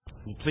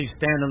Will you please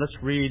stand and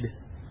let's read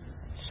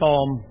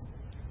Psalm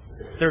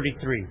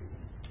 33.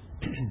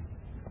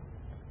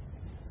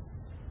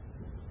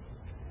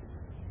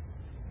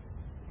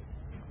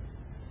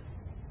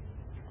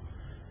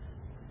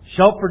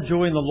 Shout for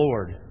joy in the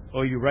Lord,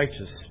 O you righteous.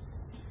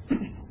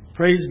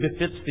 Praise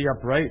befits the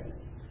upright.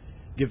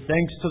 Give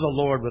thanks to the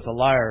Lord with a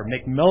lyre.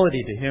 Make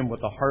melody to Him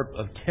with a harp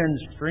of 10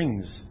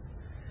 strings.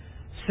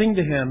 Sing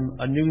to Him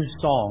a new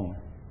song.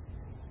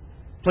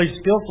 Play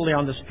skillfully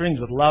on the strings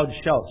with loud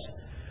shouts.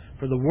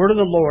 For the word of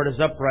the Lord is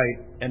upright,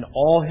 and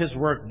all His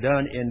work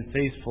done in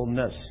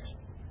faithfulness.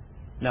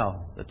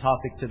 Now, the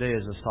topic today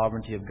is the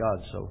sovereignty of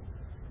God, so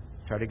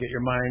try to get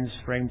your minds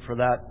framed for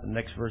that in the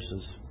next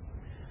verses.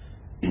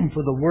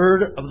 For the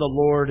word of the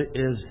Lord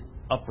is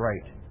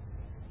upright,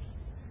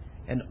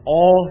 and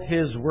all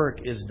His work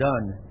is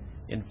done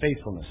in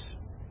faithfulness.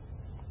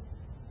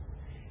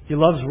 He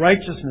loves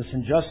righteousness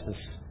and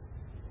justice.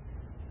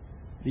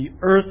 The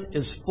earth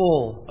is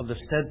full of the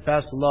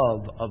steadfast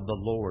love of the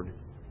Lord.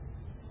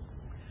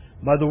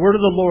 By the word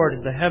of the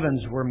Lord the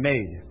heavens were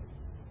made,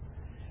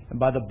 and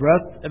by the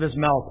breath of His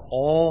mouth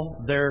all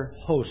their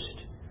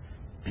host.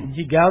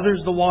 He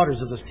gathers the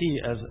waters of the sea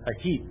as a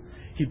heap.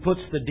 He puts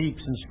the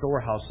deeps in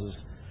storehouses.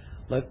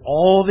 Let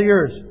all the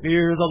earth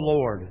fear the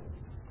Lord.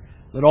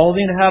 Let all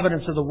the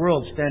inhabitants of the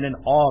world stand in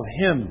awe of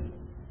Him.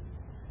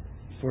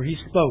 For He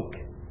spoke,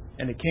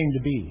 and it came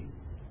to be.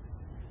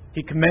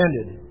 He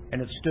commanded,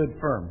 and it stood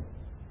firm.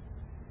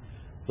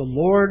 The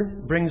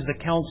Lord brings the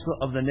counsel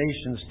of the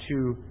nations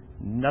to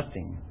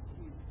nothing.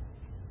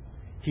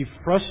 He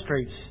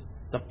frustrates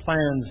the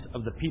plans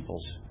of the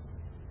peoples.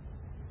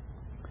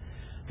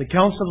 The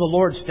counsel of the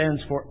Lord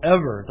stands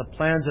forever, the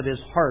plans of His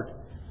heart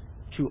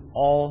to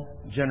all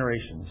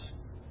generations.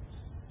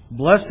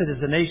 Blessed is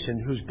the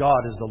nation whose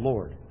God is the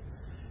Lord,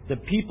 the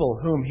people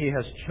whom He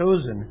has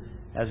chosen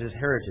as His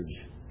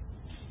heritage.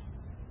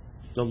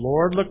 The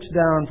Lord looks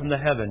down from the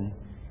heaven.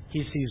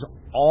 He sees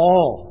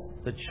all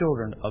the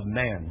children of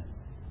man.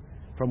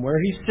 From where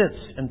He sits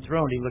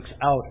enthroned, He looks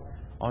out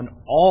on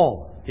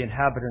all the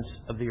inhabitants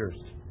of the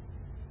earth.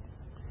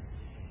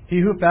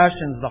 He who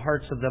fashions the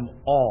hearts of them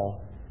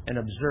all and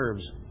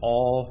observes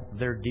all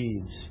their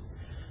deeds.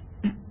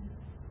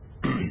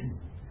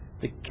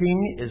 The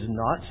king is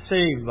not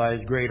saved by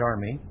his great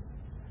army.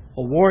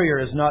 A warrior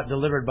is not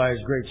delivered by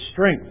his great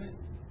strength.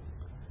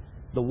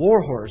 The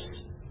war horse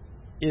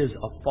is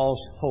a false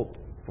hope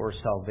for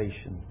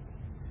salvation,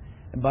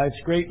 and by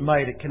its great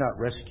might it cannot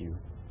rescue.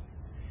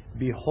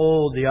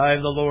 Behold, the eye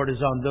of the Lord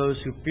is on those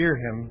who fear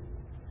Him,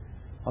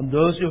 on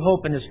those who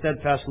hope in His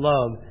steadfast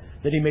love,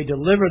 that He may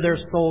deliver their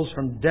souls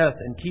from death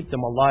and keep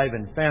them alive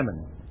in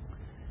famine.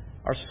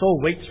 Our soul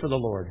waits for the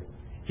Lord.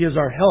 He is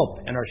our help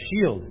and our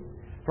shield.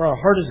 For our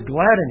heart is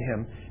glad in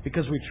Him,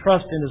 because we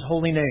trust in His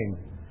holy name.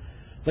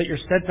 Let your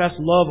steadfast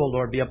love, O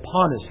Lord, be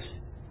upon us,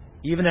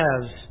 even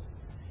as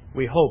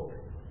we hope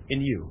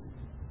in You.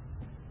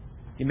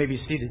 You may be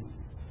seated.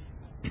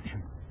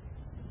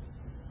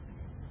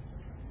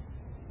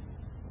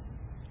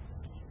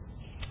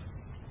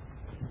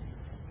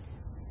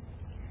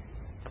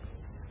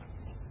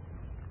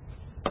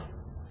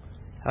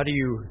 How do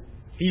you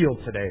feel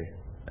today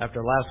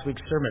after last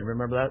week's sermon?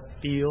 Remember that?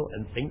 Feel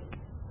and think.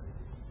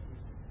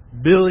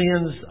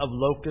 Billions of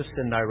locusts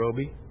in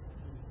Nairobi.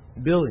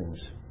 Billions.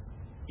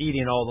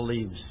 Eating all the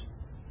leaves.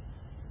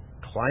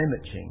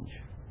 Climate change.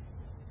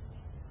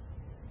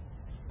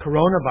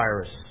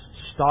 Coronavirus.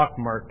 Stock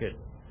market.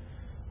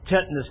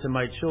 Tetanus in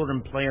my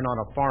children playing on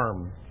a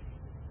farm.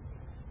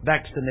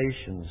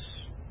 Vaccinations.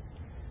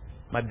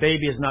 My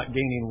baby is not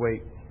gaining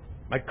weight.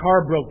 My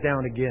car broke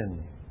down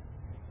again.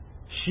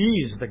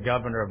 She's the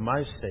governor of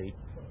my state.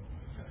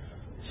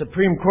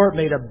 Supreme Court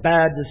made a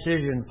bad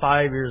decision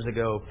 5 years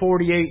ago,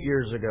 48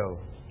 years ago.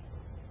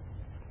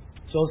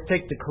 So let's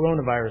take the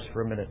coronavirus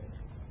for a minute.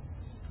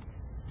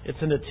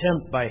 It's an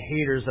attempt by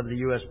haters of the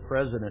U.S.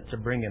 president to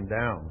bring him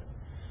down.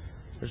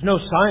 There's no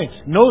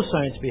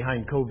science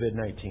behind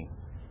COVID-19.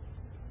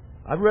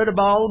 I've read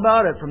all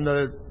about it from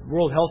the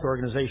World Health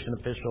Organization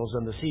officials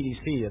and the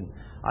CDC, and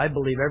I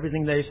believe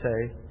everything they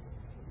say.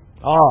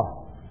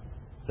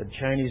 The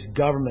Chinese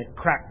government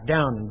cracked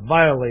down and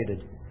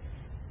violated.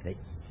 They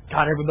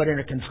got everybody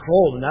under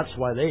control, and that's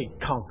why they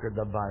conquered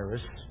the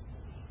virus.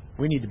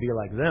 We need to be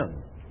like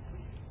them.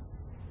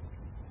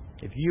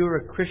 If you're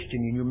a Christian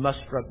and you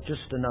muster up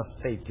just enough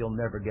faith, you'll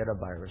never get a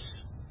virus.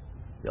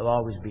 You'll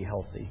always be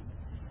healthy.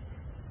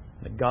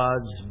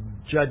 God's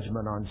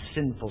judgment on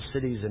sinful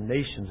cities and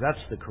nations,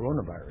 that's the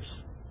coronavirus.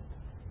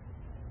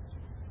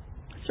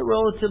 It's a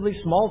relatively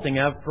small thing.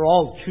 After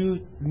all,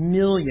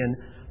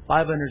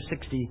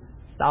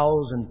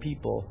 2,560,000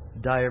 people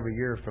die every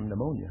year from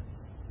pneumonia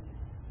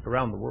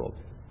around the world.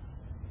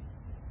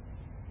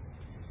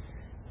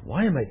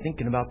 Why am I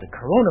thinking about the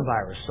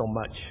coronavirus so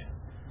much?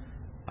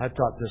 I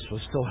thought this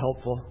was so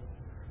helpful.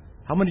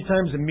 How many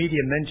times the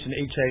media mentioned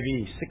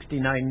HIV?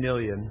 69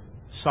 million.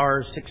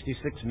 SARS,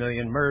 66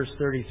 million. MERS,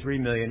 33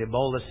 million.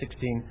 Ebola,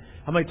 16.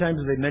 How many times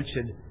have they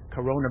mentioned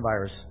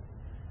coronavirus?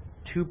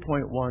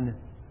 2.1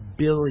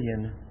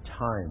 billion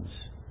times.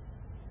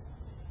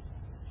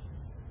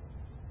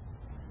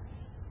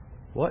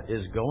 What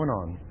is going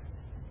on?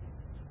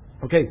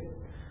 Okay,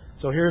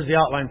 so here's the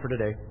outline for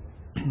today.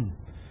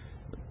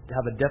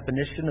 Have a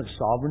definition of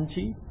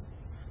sovereignty.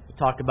 We'll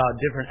talk about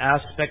different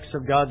aspects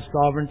of God's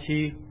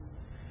sovereignty.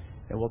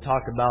 And we'll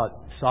talk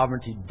about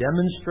sovereignty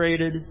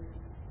demonstrated.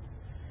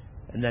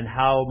 And then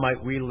how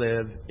might we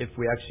live if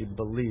we actually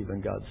believe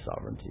in God's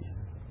sovereignty.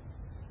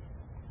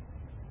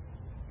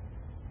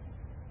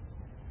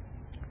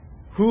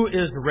 Who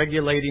is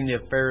regulating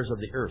the affairs of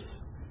the earth?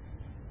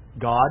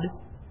 God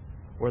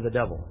or the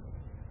devil?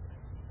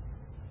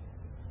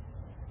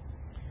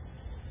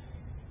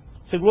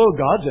 Say, well,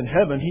 God's in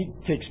heaven. He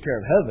takes care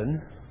of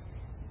heaven.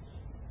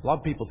 A lot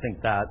of people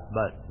think that,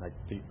 but like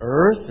the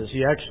earth, is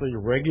He actually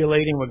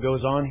regulating what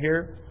goes on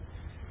here?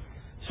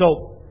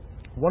 So,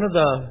 one of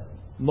the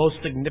most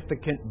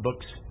significant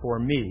books for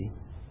me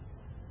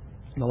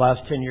in the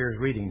last 10 years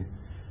reading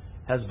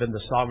has been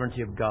The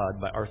Sovereignty of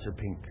God by Arthur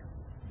Pink.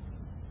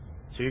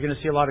 So you're going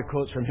to see a lot of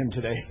quotes from him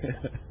today.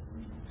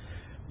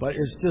 But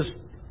it's just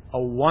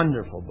a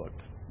wonderful book.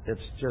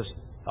 It's just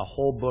a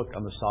whole book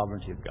on the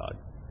sovereignty of God.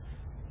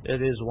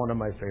 It is one of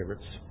my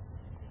favorites.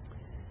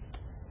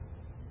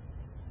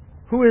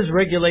 Who is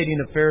regulating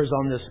affairs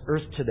on this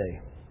earth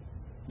today?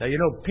 Now, you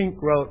know, Pink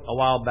wrote a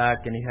while back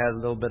and he had a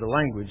little bit of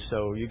language,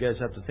 so you guys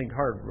have to think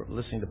hard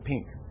listening to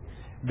Pink.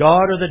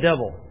 God or the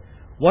devil?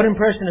 What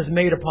impression is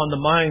made upon the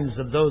minds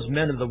of those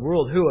men of the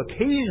world who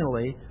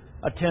occasionally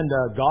attend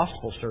a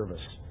gospel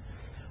service?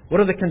 What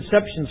are the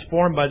conceptions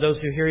formed by those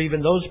who hear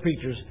even those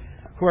preachers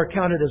who are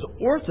counted as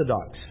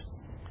orthodox?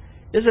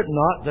 Is it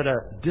not that a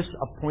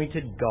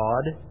disappointed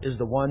God is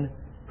the one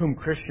whom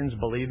Christians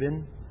believe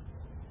in?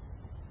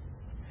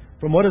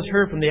 From what is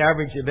heard from the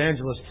average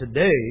evangelist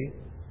today,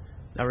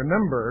 now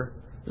remember,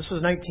 this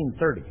was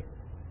 1930.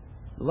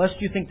 Lest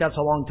you think that's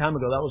a long time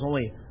ago, that was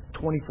only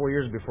 24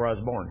 years before I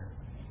was born.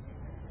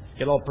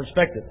 Get all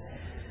perspective.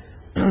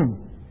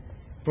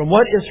 From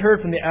what is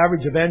heard from the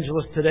average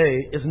evangelist today,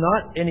 is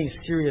not any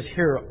serious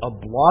hearer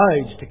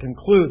obliged to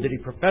conclude that he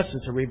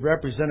professes to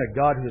represent a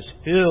God who is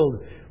filled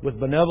with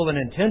benevolent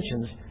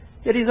intentions,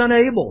 yet he's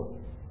unable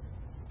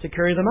to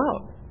carry them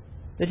out.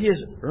 That he is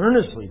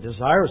earnestly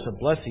desirous of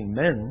blessing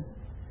men,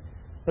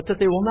 but that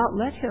they will not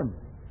let him.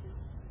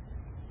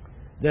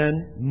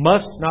 Then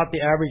must not the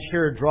average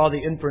hearer draw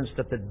the inference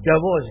that the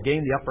devil has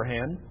gained the upper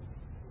hand,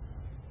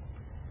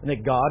 and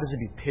that God is to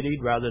be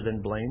pitied rather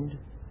than blamed?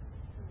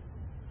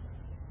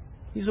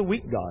 He's a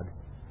weak God.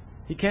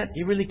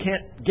 He really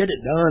can't get it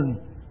done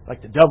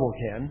like the devil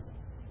can.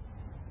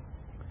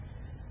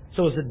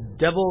 So is the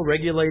devil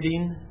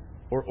regulating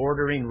or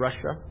ordering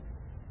Russia?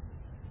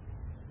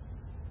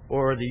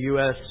 Or the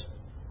U.S.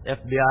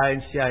 FBI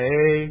and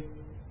CIA?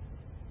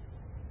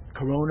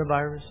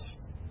 Coronavirus?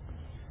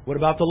 What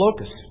about the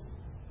locusts?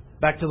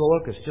 Back to the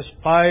locusts. Just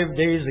 5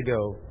 days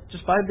ago,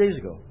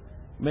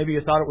 maybe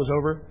you thought it was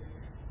over.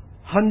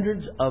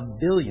 Hundreds of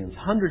billions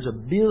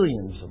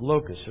of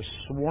locusts are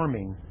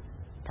swarming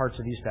parts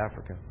of East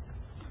Africa,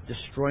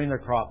 destroying their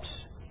crops.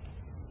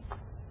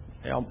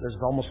 There's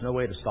almost no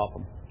way to stop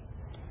them.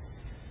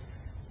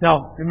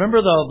 Now,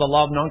 remember the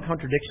law of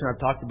non-contradiction? I've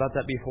talked about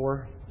that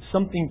before.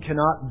 Something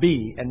cannot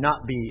be and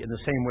not be in the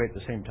same way at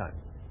the same time.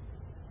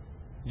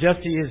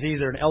 Jesse is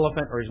either an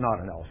elephant or he's not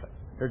an elephant.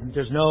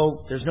 There's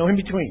no in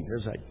between.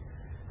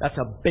 That's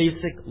a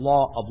basic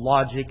law of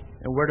logic.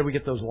 And where do we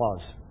get those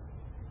laws?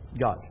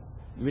 God.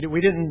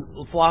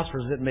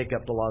 Philosophers didn't make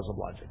up the laws of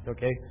logic,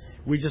 okay?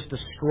 We just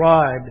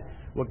described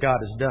what God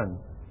has done.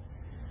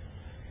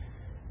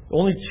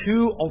 Only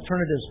two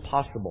alternatives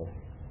possible.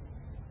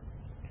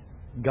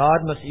 God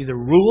must either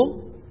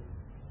rule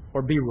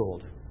or be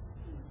ruled.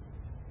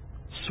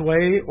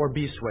 Sway or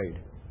be swayed.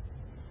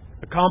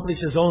 Accomplish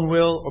His own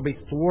will or be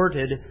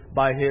thwarted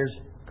by His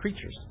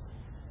creatures.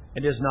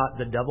 And is not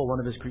the devil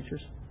one of His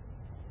creatures?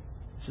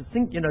 So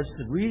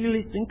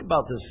really think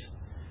about this.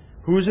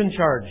 Who's in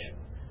charge?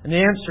 And the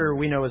answer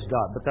we know is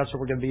God, but that's what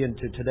we're going to be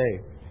into today.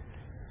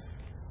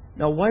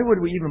 Now, why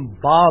would we even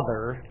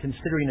bother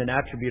considering an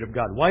attribute of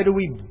God? Why do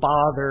we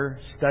bother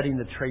studying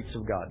the traits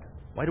of God?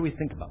 Why do we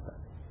think about that?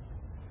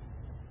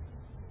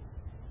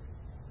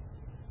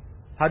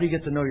 How do you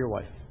get to know your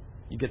wife?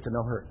 You get to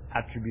know her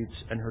attributes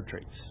and her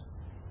traits,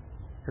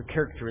 her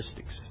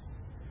characteristics.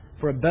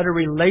 For a better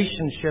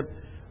relationship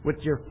with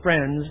your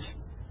friends,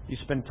 you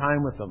spend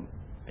time with them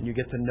and you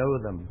get to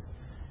know them.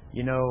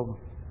 You know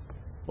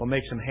what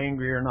makes them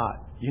hangry or not.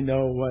 You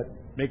know what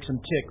makes them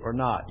tick or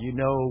not. You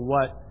know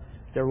what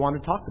they want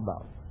to talk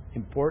about.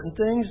 Important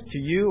things to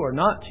you or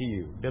not to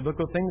you.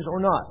 Biblical things or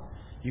not.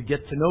 You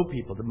get to know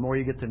people. The more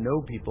you get to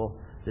know people,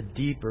 the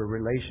deeper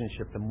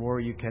relationship, the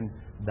more you can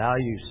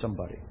value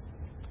somebody.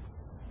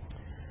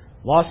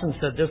 Lawson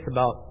said this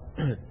about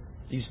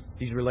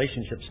these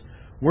relationships.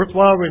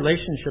 Worthwhile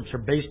relationships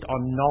are based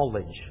on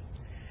knowledge.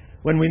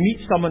 When we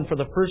meet someone for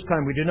the first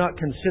time, we do not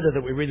consider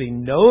that we really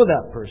know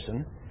that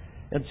person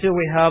until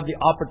we have the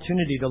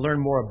opportunity to learn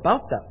more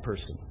about that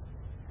person,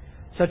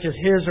 such as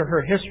his or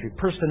her history,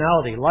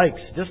 personality,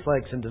 likes,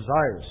 dislikes, and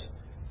desires.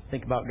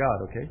 Think about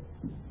God, okay?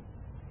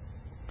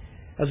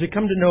 As we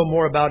come to know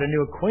more about a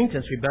new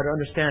acquaintance, we better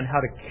understand how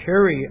to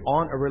carry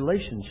on a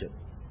relationship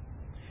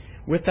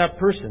with that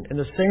person. In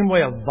the same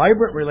way, a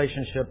vibrant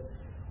relationship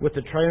with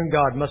the triune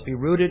God must be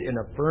rooted in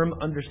a firm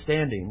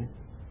understanding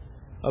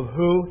of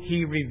who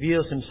He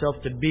reveals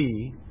Himself to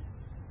be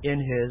in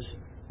His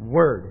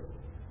Word.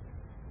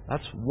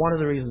 That's one of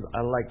the reasons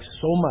I like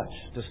so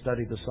much to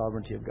study the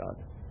sovereignty of God.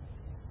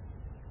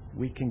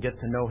 We can get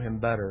to know Him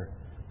better,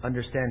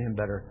 understand Him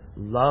better,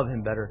 love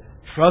Him better,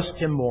 trust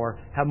Him more,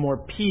 have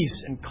more peace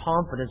and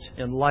confidence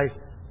in life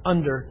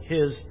under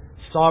His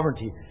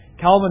sovereignty.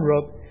 Calvin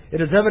wrote, "It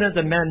is evident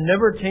that man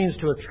never attains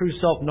to a true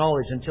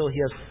self-knowledge until he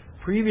has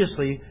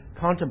previously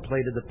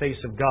contemplated the face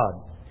of God,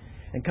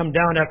 and come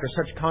down after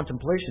such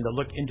contemplation to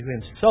look into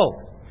himself.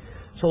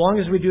 So long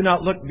as we do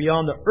not look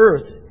beyond the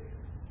earth,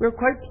 we are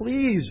quite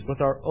pleased with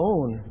our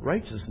own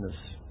righteousness,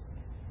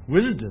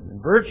 wisdom,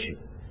 and virtue.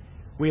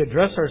 We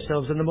address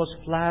ourselves in the most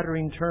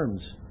flattering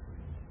terms,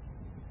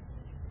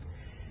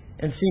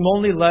 and seem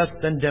only less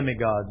than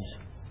demigods.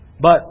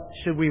 But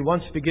should we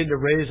once begin to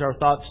raise our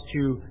thoughts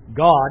to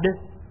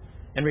God,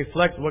 and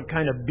reflect what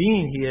kind of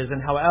being He is,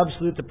 and how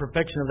absolute the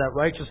perfection of that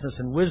righteousness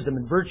and wisdom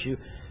and virtue,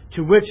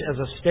 to which, as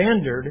a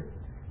standard,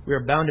 we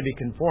are bound to be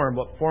conformed,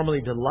 what formerly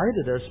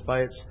delighted us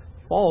by its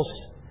false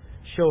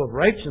show of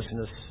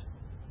righteousness,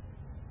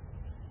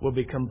 will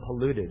become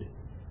polluted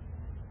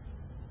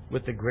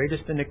with the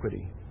greatest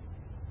iniquity.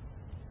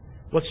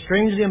 What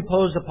strangely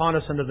imposed upon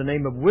us under the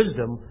name of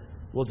wisdom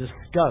will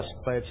disgust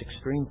by its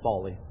extreme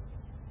folly.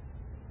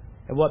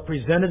 And what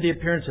presented the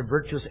appearance of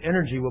virtuous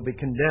energy will be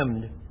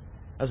condemned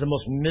as the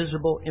most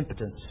miserable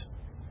impotence,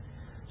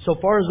 so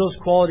far as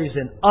those qualities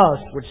in us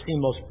which seem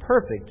most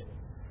perfect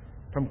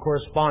from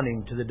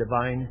corresponding to the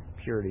divine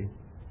purity."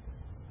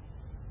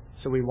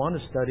 So we want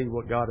to study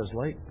what God is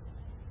like,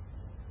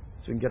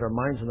 so we can get our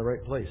minds in the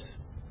right place.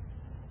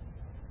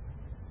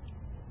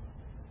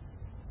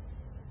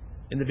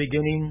 In the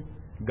beginning,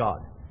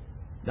 God.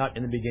 Not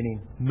in the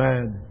beginning,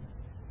 man.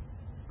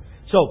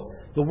 So,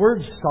 the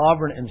words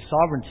sovereign and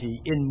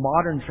sovereignty in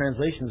modern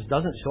translations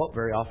doesn't show up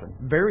very often,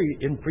 very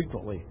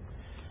infrequently.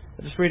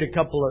 I'll just read a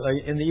couple of,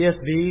 in the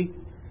ESV,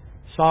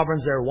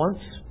 sovereign's there once.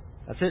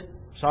 That's it.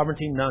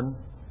 Sovereignty, none.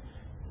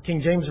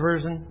 King James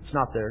Version, it's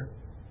not there.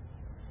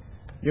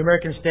 New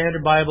American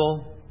Standard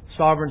Bible,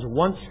 sovereign's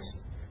once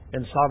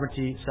and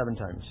sovereignty 7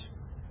 times.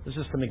 This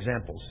is some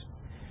examples.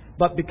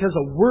 But because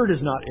a word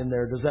is not in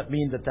there, does that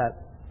mean that that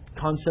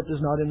concept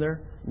is not in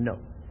there? No.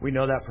 We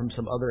know that from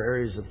some other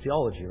areas of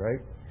theology, right?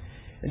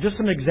 And just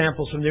some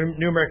examples from the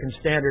New American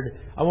Standard.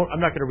 I'm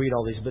not going to read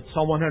all these, but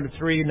Psalm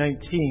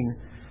 103:19,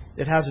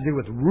 it has to do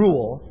with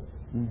rule,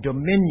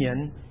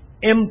 dominion,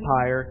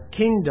 empire,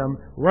 kingdom,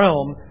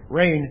 realm,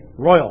 reign,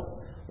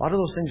 royal. A lot of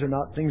those things are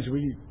not things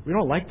we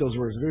don't like those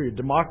words, do we?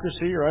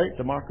 Democracy, right?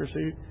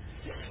 Democracy.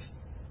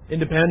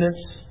 Independence,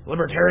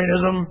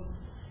 libertarianism,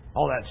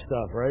 all that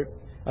stuff, right?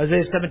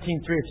 Isaiah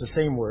 17:3, it's the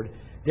same word.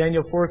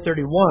 Daniel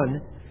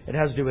 4:31, it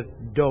has to do with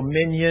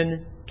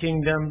dominion,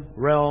 kingdom,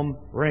 realm,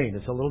 reign.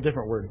 It's a little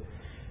different word.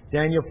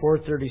 Daniel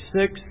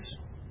 4:36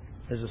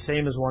 is the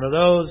same as one of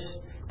those.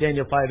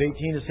 Daniel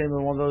 5:18 is the same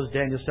as one of those.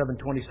 Daniel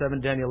 7:27,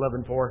 Daniel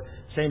 11:4,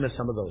 same as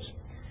some of those.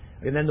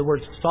 And then the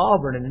word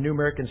sovereign in the New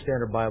American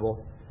Standard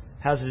Bible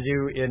has to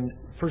do in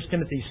 1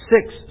 Timothy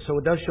 6, so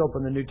it does show up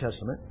in the New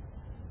Testament.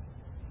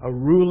 A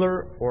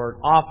ruler or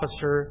an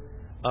officer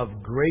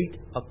of great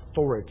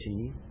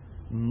authority,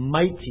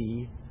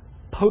 mighty,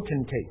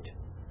 potentate.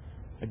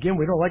 Again,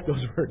 we don't like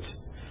those words.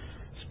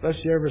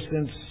 Especially ever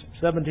since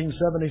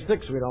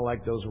 1776, we don't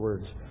like those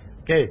words.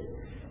 Okay,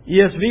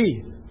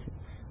 ESV.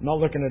 I'm not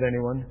looking at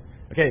anyone.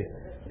 Okay,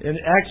 in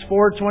Acts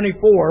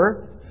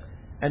 4:24,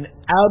 an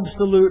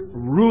absolute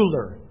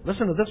ruler.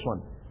 Listen to this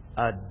one.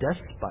 A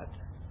despot.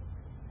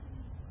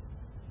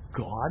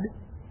 God?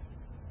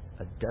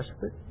 A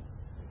despot?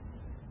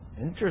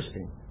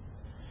 Interesting.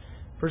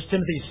 1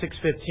 Timothy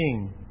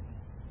 6:15.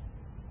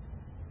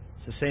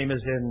 It's the same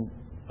as in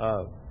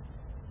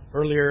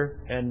earlier,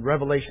 and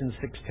Revelation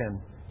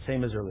 6:10.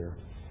 Same as earlier.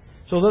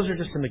 So those are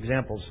just some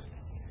examples.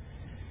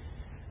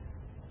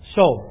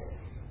 So,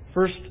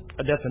 first,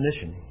 a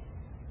definition,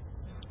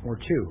 or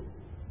two.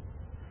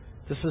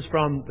 This is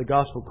from the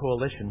Gospel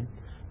Coalition.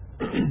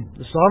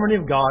 The sovereignty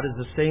of God is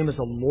the same as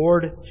the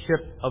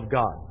lordship of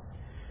God.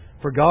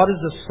 For God is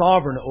the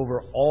sovereign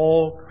over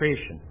all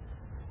creation.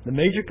 The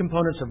major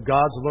components of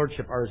God's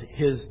lordship are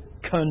His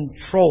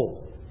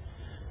control,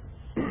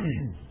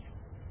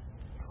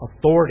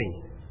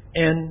 authority,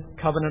 and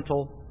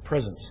covenantal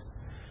presence.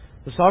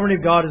 The sovereignty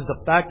of God is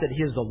the fact that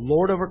He is the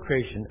Lord over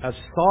creation. As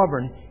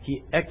sovereign,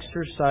 He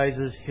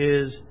exercises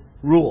His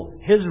rule.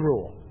 His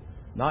rule.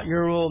 Not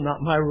your rule,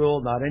 not my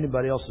rule, not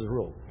anybody else's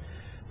rule.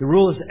 The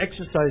rule is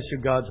exercised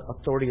through God's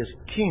authority as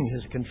King,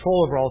 His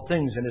control over all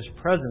things, and His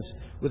presence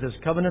with His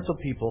covenantal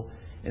people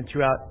and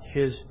throughout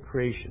His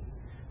creation.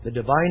 The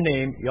divine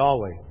name,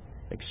 Yahweh,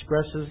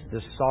 expresses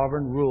this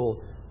sovereign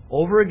rule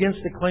over against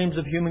the claims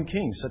of human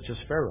kings, such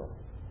as Pharaoh.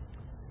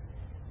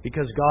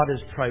 Because God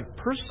is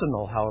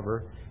tripersonal,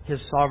 however, His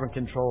sovereign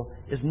control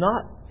is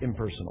not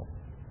impersonal.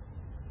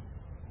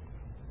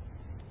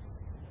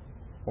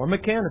 or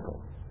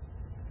mechanical,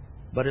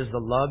 but is the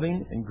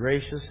loving and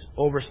gracious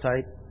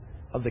oversight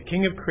of the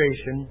King of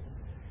creation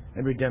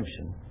and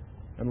redemption.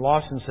 And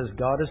Lawson says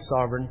God is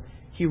sovereign.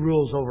 He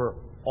rules over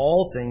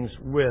all things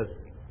with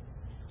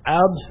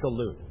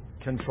absolute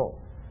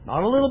control.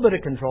 Not a little bit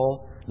of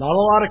control, not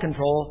a lot of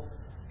control,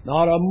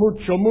 not a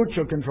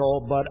mucho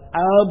control, but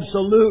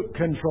absolute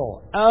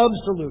control.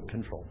 Absolute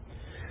control.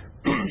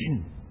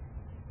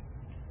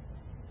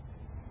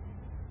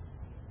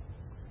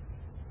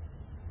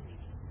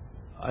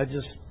 I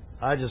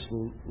just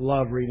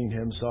love reading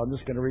him, so I'm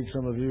just going to read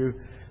some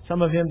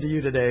of him to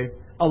you today.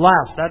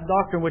 Alas, that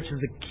doctrine which is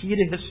the key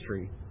to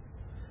history,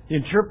 the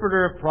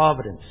interpreter of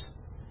providence,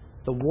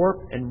 the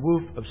warp and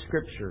woof of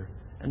Scripture,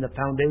 and the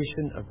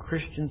foundation of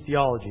Christian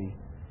theology,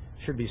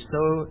 should be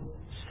so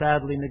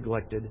sadly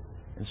neglected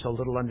and so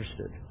little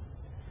understood.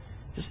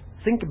 Just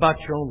think about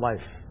your own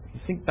life. You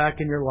think back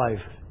in your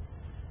life.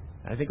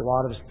 I think a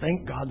lot of us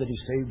thank God that He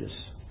saved us.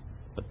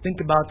 But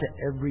think about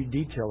every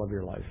detail of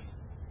your life.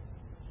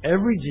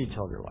 Every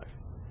detail of your life.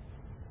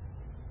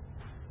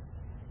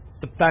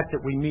 The fact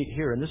that we meet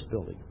here in this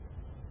building.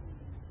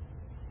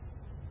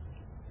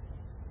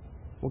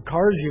 What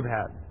cars you've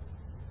had.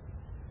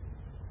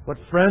 What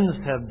friends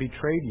have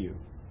betrayed you.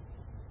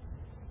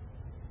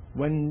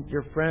 When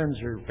your friends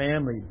or your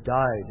family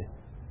died.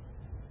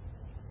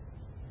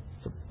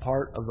 It's a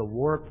part of the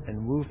warp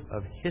and woof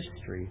of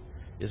history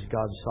is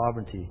God's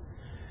sovereignty.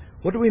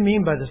 What do we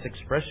mean by this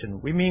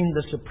expression? We mean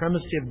the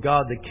supremacy of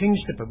God, the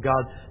kingship of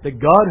God, the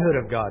godhood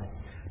of God.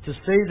 To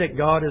say that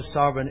God is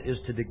sovereign is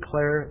to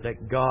declare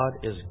that God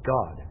is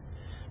God.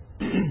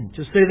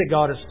 To say that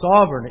God is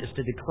sovereign is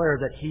to declare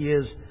that He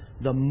is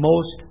the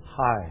Most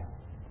High,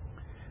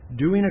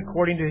 doing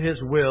according to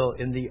His will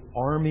in the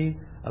army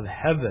of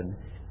heaven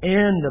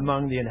and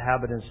among the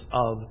inhabitants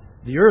of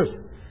the earth,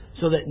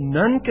 so that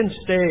none can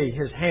stay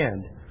His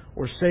hand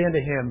or say unto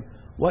Him,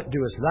 What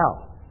doest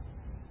thou?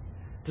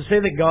 To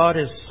say that God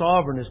is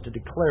sovereign is to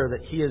declare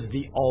that He is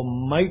the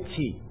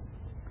Almighty,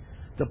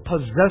 the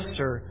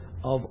possessor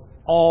of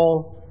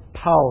all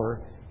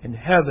power in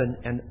heaven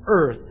and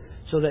earth,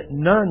 so that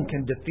none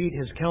can defeat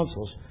His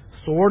counsels,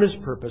 thwart His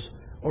purpose,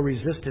 or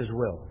resist His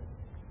will.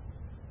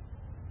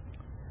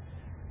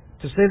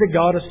 To say that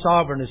God is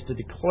sovereign is to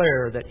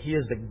declare that He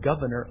is the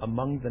governor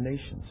among the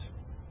nations,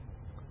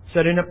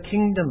 setting up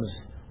kingdoms,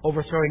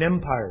 overthrowing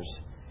empires,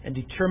 and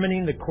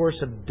determining the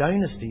course of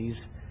dynasties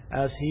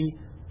as He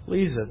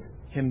pleaseth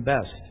Him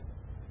best.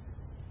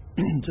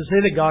 To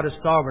say that God is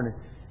sovereign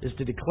is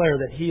to declare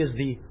that He is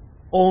the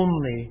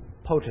only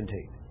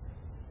potentate,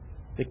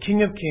 the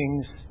King of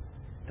kings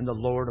and the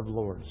Lord of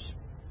lords.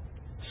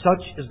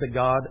 Such is the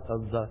God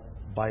of the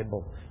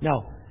Bible.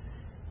 Now,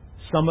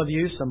 some of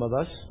you, some of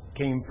us,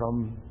 came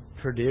from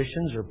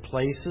traditions or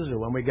places, or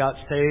when we got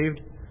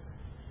saved,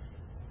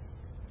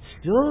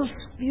 still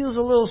feels a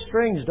little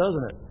strange,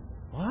 doesn't it?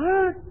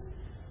 What?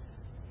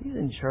 He's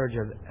in charge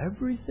of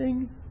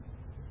everything?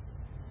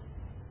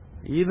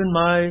 Even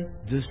my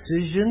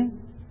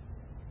decision?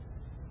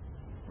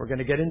 We're going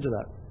to get into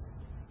that.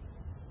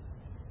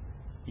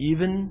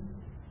 Even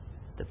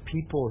the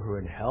people who are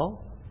in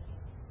hell?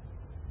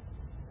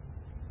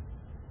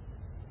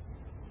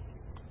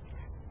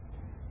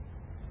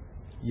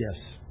 Yes.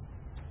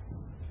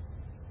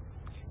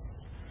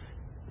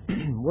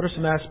 What are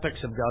some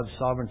aspects of God's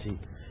sovereignty?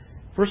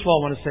 First of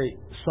all, I want to say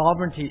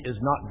sovereignty is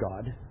not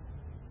God,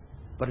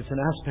 but it's an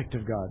aspect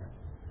of God.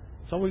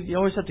 So you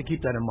always have to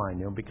keep that in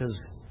mind, because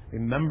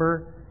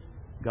remember,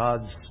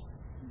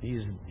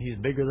 He's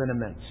bigger than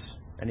immense,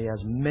 and He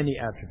has many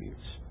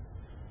attributes.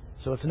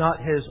 So it's not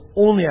His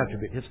only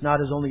attribute. It's not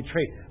His only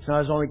trait. It's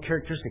not His only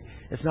characteristic.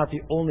 It's not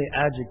the only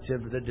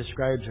adjective that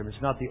describes Him.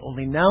 It's not the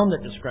only noun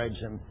that describes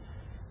Him,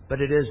 but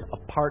it is a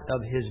part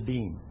of His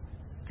being.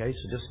 Okay,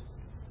 so just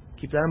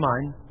keep that in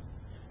mind.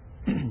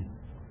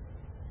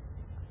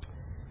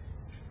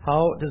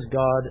 How does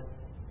God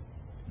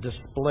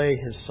display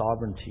His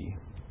sovereignty?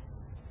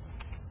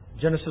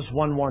 Genesis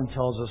 1:1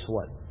 tells us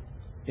what?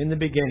 In the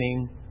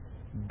beginning,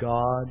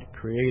 God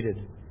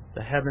created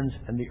the heavens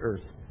and the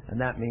earth. And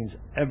that means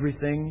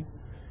everything.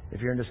 If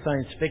you're into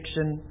science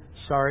fiction,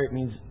 sorry, it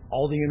means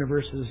all the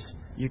universes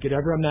you could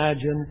ever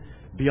imagine.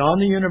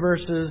 Beyond the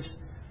universes,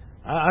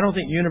 I don't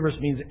think universe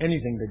means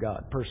anything to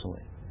God,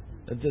 personally.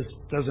 It just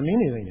doesn't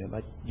mean anything to Him.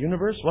 Like,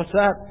 universe? What's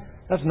that?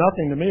 That's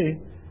nothing to me.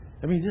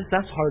 I mean,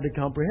 that's hard to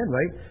comprehend,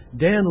 right?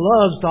 Dan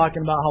loves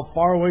talking about how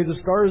far away the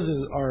stars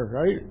are,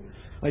 right?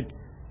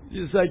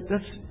 It's like,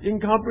 that's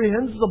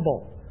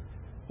incomprehensible.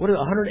 What is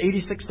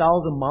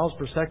 186,000 miles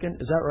per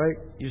second? Is that right,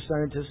 you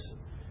scientists?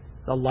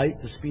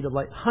 The speed of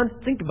light.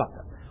 Think about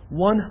that.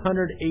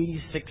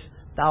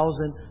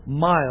 186,000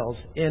 miles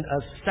in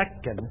a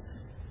second.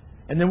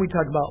 And then we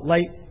talk about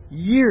light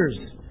years.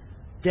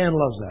 Dan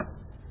loves that.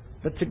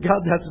 But to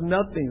God, that's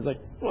nothing. He's like,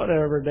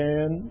 whatever,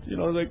 Dan.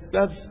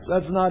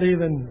 That's not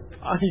even...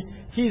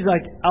 He's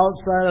like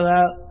outside of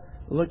that,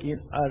 looking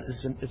at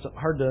it's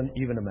hard to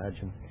even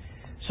imagine.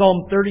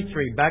 Psalm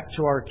 33, back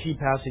to our key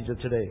passage of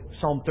today.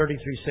 Psalm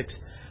 33:6.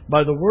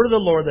 By the word of the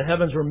Lord the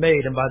heavens were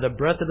made, and by the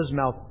breath of His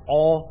mouth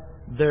all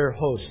their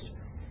hosts.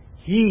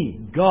 He,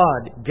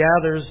 God,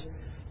 gathers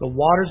the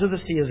waters of the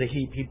sea as a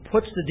heap. He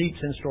puts the deeps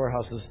in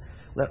storehouses.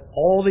 Let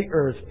all the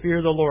earth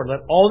fear the Lord.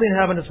 Let all the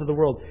inhabitants of the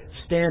world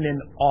stand in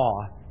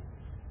awe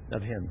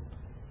of Him.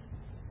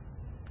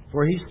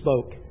 For He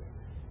spoke,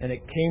 and it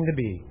came to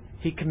be.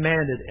 He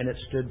commanded, and it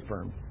stood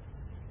firm.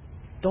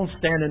 Don't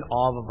stand in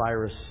awe of a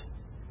virus.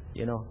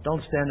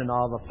 Don't stand in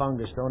awe of a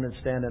fungus. Don't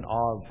stand in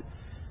awe of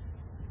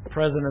the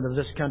president of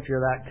this country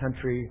or that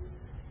country,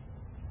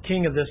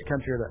 king of this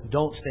country or that.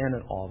 Don't stand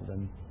in awe of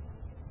them.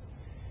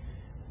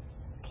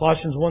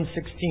 Colossians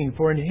 1:16,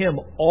 for in Him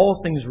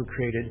all things were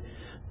created,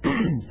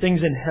 things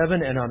in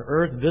heaven and on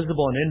earth,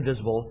 visible and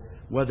invisible,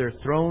 whether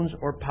thrones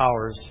or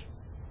powers,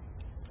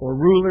 or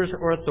rulers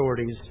or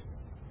authorities.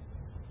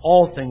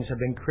 All things have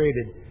been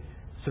created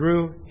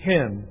through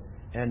Him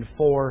and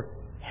for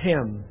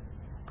Him,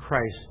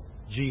 Christ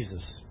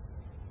Jesus.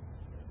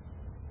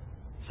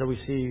 So we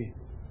see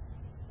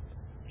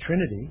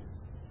Trinity.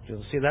 You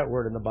don't see that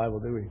word in the Bible,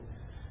 do we?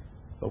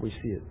 But we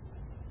see it.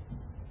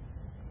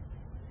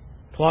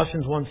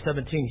 Colossians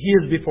 1:17, He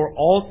is before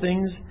all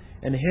things,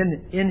 and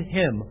in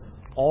Him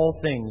all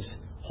things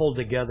hold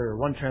together.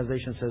 One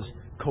translation says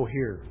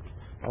cohere.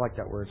 I like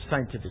that word.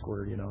 Scientific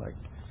word, like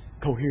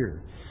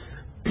cohere.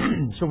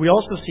 So we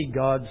also see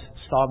God's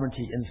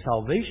sovereignty in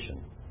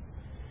salvation.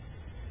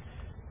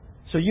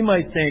 So you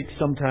might think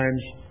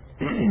sometimes,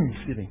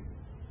 excuse me,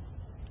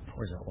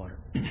 where's that water?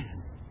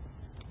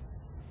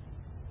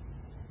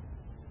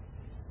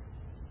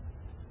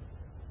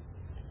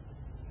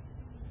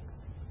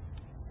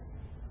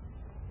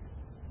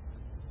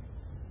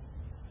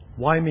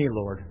 Why me,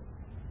 Lord?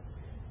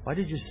 Why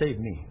did you save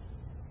me?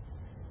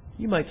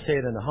 You might say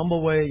it in a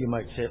humble way. You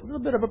might say it a little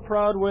bit of a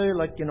proud way,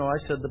 like,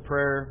 I said the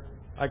prayer.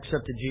 I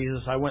accepted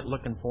Jesus. I went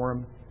looking for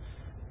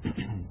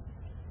Him.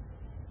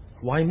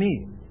 Why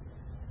me?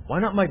 Why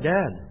not my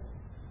dad?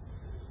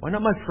 Why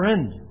not my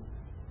friend?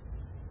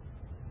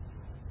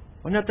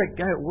 Why not that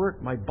guy at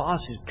work, my boss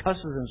who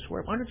cusses and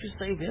swears? Why don't you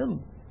save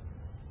him?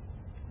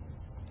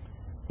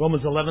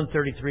 Romans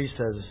 11:33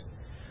 says,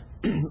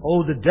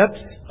 oh, the depths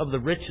of the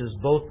riches,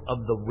 both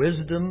of the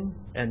wisdom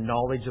and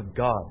knowledge of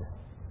God.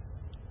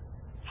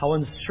 How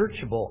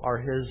unsearchable are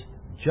His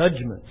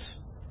judgments,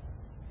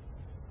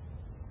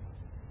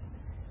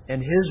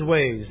 and His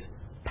ways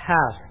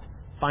past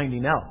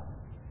finding out.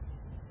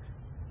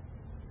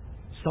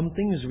 Some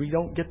things we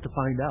don't get to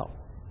find out.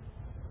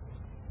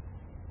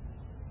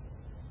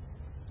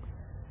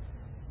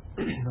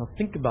 Now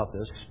think about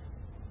this.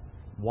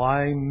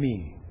 Why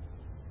me?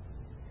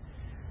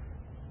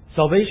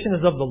 Salvation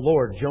is of the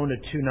Lord, Jonah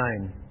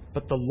 2:9.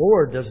 But the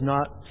Lord does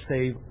not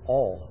save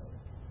all.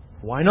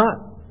 Why not?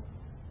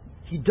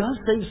 He does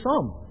save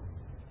some.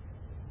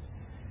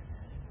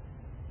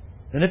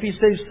 And if He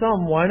saves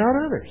some, why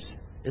not others?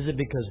 Is it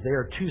because they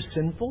are too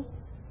sinful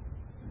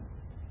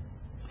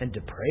and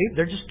depraved?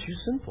 They're just too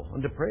sinful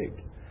and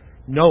depraved.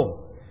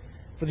 No.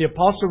 For the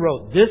apostle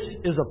wrote, this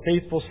is a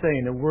faithful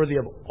saying and worthy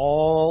of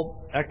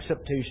all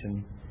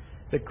acceptation,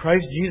 that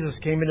Christ Jesus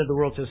came into the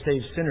world to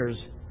save sinners,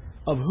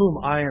 of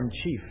whom I am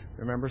chief.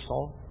 Remember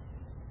Saul?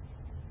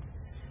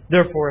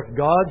 Therefore, if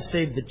God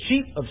saved the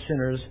chief of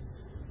sinners,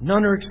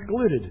 none are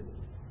excluded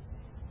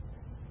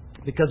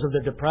because of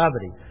their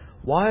depravity.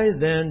 Why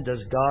then does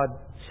God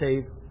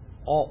save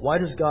all? Why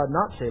does God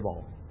not save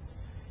all?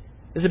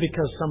 Is it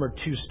because some are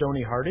too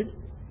stony-hearted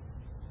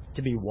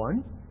to be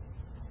won?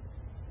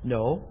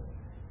 No,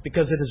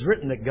 because it is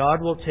written that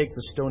God will take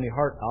the stony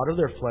heart out of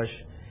their flesh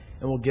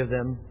and will give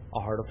them a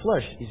heart of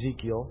flesh.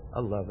 Ezekiel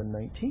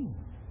 11:19.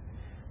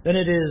 Then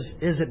is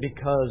it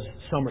because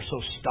some are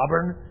so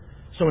stubborn,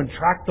 so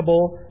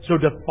intractable, so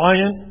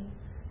defiant,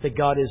 that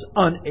God is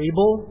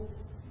unable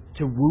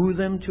to woo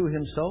them to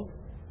Himself?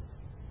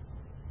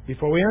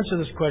 Before we answer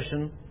this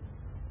question,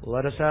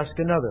 let us ask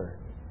another.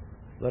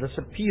 Let us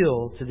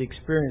appeal to the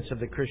experience of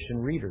the Christian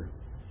reader.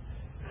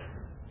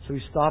 So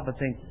we stop and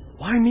think,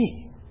 why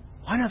me?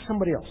 Why not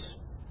somebody else?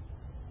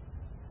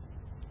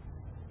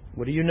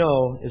 What do you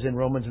know is in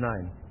Romans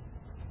 9.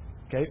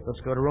 Okay, let's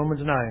go to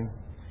Romans 9.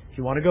 If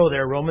you want to go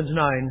there, Romans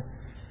 9.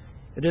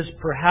 It is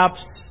perhaps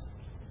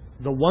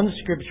the one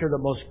scripture that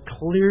most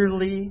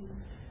clearly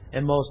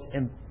and most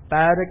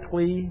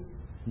emphatically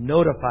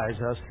notifies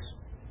us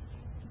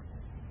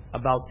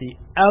about the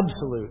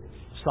absolute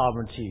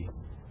sovereignty,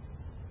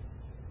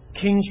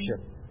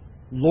 kingship,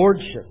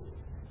 lordship,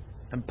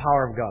 and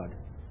power of God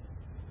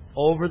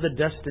over the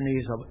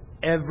destinies of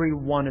every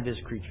one of His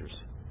creatures.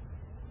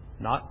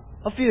 Not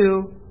a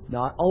few,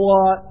 not a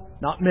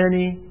lot, not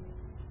many,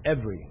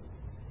 every.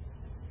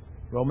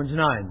 Romans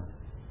 9.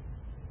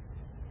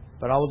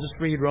 But I will just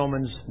read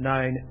Romans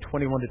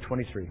 9:21 to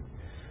 23.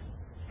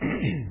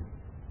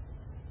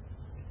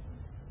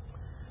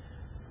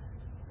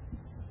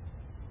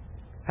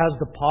 Has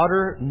the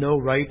potter no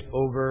right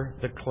over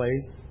the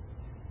clay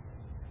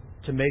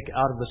to make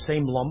out of the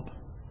same lump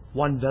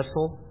one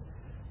vessel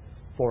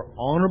for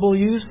honorable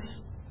use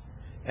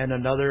and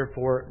another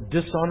for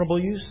dishonorable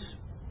use?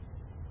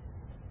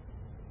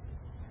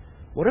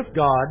 What if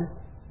God,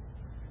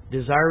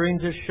 desiring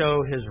to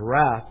show His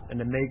wrath and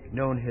to make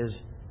known His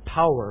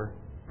power,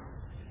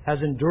 has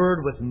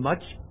endured with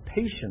much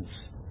patience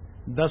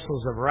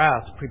vessels of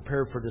wrath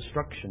prepared for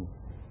destruction,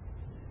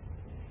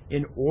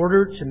 in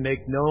order to make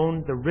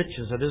known the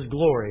riches of His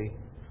glory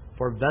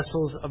for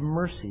vessels of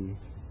mercy,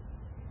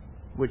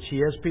 which He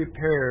has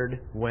prepared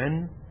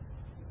when?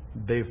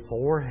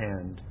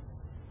 Beforehand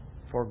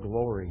for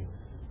glory.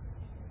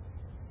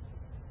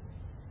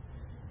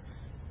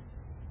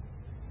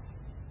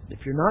 If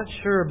you're not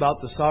sure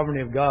about the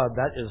sovereignty of God,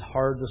 that is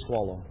hard to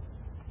swallow.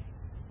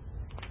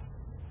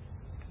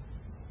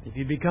 If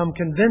you become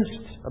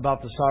convinced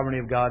about the sovereignty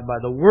of God by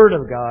the Word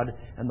of God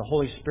and the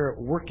Holy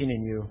Spirit working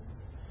in you,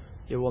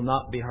 it will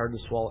not be hard to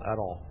swallow at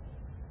all.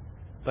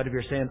 But if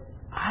you're saying,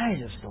 I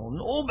just don't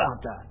know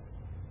about that,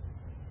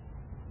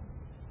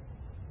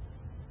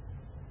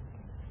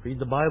 read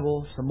the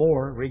Bible some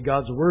more, read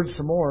God's Word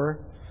some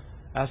more,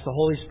 ask the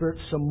Holy Spirit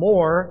some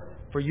more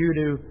for you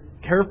to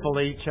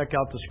carefully check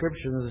out the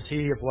Scriptures and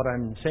see if what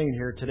I'm saying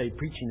here today,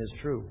 preaching, is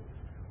true,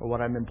 or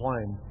what I'm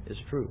implying is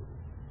true.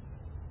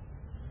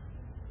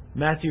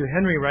 Matthew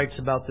Henry writes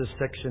about this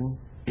section.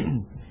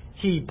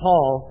 He,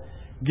 Paul,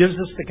 gives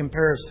us the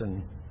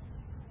comparison.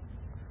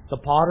 The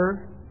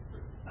potter,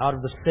 out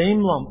of the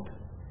same lump,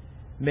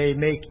 may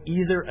make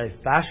either a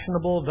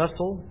fashionable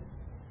vessel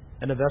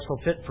and a vessel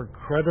fit for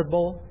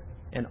creditable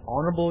and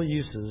honorable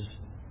uses,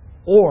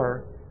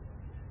 or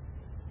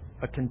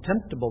a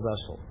contemptible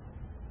vessel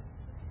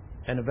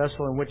and a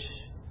vessel in which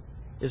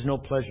is no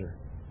pleasure.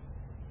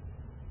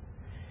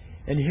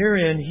 And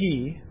herein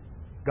He,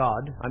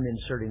 God, I'm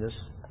inserting this,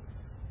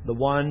 the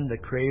one, the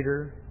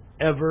Creator,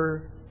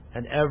 ever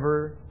and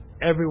ever,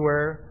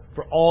 everywhere,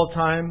 for all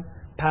time,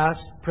 past,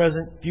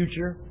 present,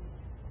 future,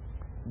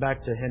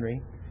 back to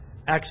Henry,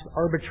 acts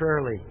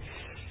arbitrarily.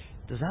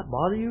 Does that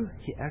bother you?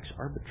 He acts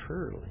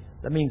arbitrarily.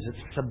 That means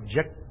it's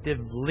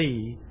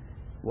subjectively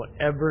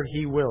whatever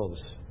He wills.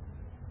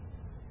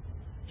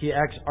 He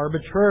acts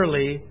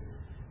arbitrarily.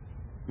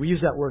 We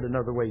use that word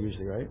another way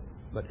usually, right?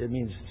 But it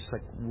means it's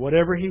like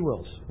whatever He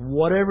wills.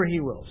 Whatever He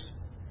wills.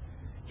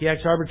 He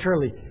acts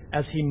arbitrarily,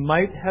 as He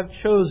might have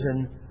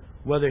chosen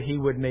whether He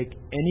would make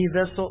any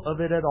vessel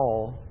of it at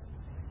all,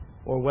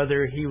 or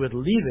whether He would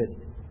leave it,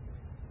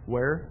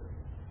 where?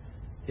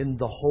 In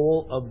the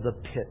hole of the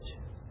pit,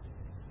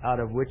 out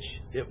of which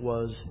it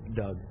was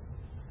dug.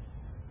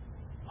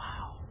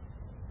 Wow.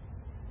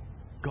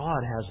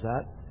 God has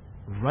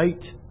that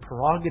right,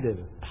 prerogative,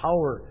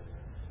 power.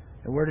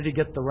 And where did He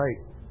get the right?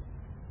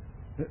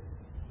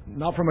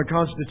 Not from a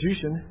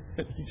constitution.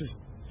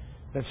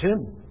 That's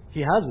Him. He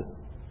has it.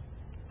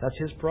 That's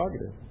His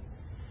prerogative.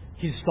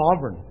 He's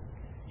sovereign.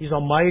 He's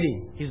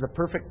almighty. He's the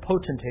perfect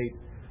potentate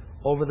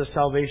over the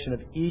salvation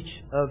of each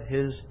of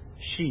His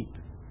sheep,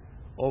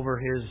 over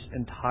His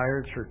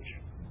entire church.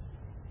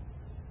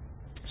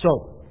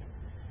 So,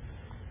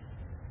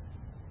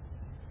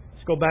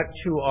 let's go back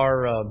to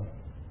our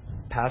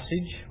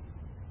passage.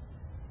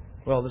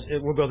 Well,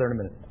 we'll go there in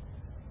a minute.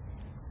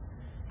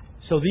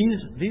 So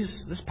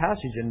this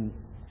passage in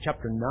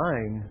chapter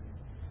 9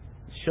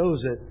 shows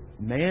that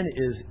man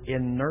is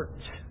inert.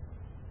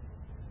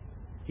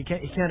 He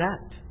can't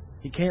act.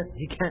 He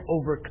can't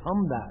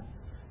overcome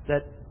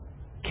that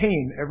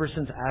came ever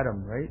since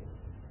Adam, right?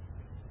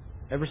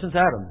 Ever since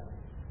Adam,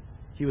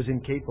 he was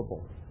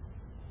incapable.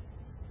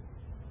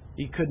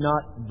 He could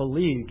not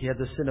believe. He had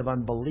the sin of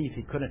unbelief.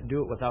 He couldn't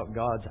do it without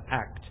God's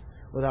act,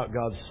 without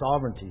God's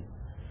sovereignty.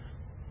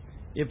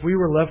 If we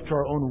were left to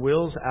our own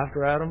wills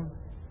after Adam,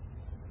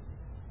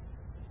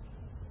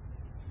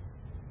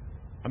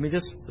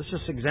 let's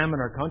just examine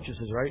our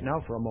consciences right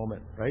now for a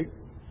moment, right?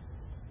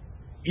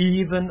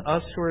 Even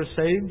us who are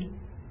saved,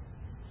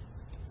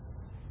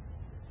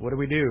 what do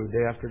we do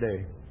day after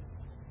day?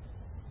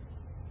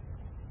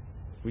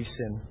 We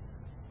sin.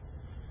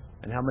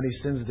 And how many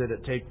sins did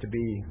it take to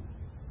be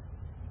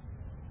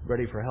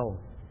ready for hell?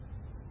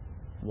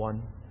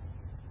 One.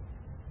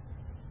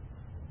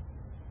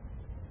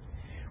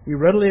 We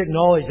readily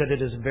acknowledge that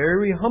it is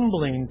very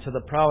humbling to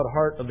the proud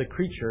heart of the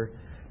creature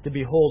to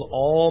behold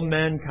all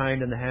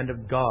mankind in the hand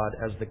of God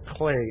as the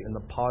clay in the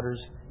potter's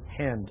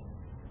hand.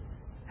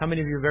 How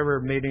many of you have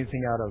ever made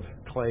anything out of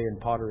clay and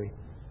pottery?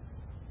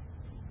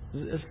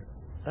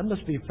 That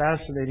must be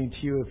fascinating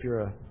to you if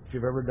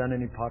you've ever done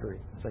any pottery.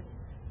 It's like,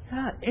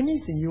 yeah,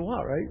 anything you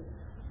want,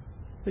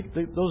 right?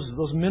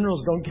 Those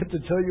minerals don't get to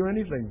tell you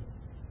anything.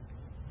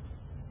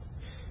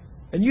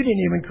 And you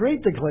didn't even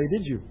create the clay,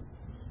 did you?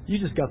 You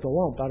just got the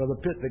lump out of the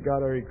pit that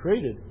God already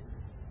created.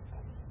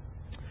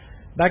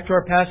 Back to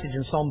our passage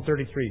in Psalm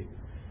 33.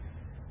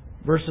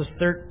 Verses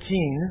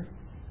 13.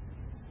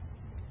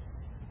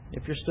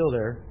 If you're still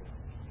there,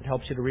 it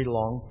helps you to read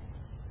along.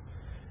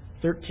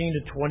 13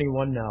 to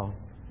 21 now.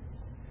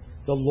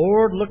 The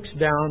Lord looks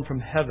down from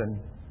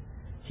heaven.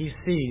 He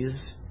sees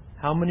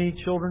how many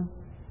children?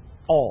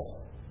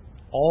 All.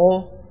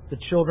 All the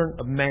children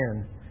of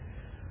man.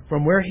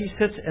 From where He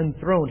sits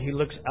enthroned, He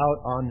looks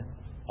out on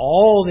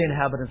all the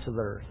inhabitants of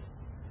the earth.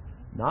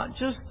 Not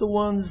just the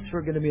ones who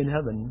are going to be in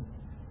heaven,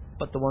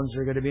 but the ones that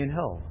are going to be in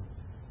hell.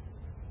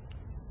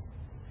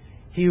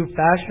 He who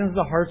fashions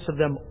the hearts of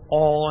them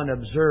all and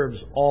observes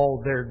all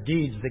their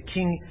deeds. The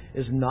king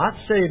is not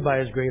saved by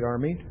his great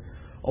army.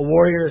 A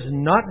warrior is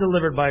not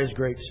delivered by his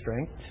great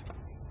strength.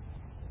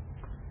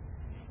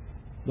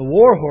 The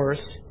war horse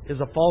is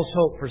a false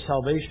hope for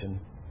salvation.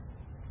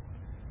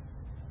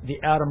 The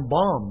atom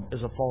bomb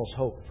is a false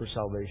hope for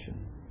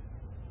salvation.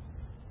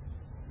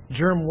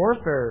 Germ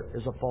warfare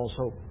is a false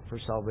hope for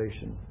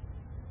salvation.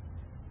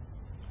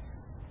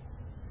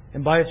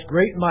 And by its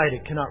great might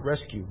it cannot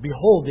rescue.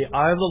 Behold, the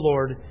eye of the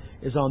Lord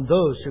is on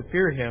those who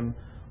fear Him,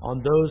 on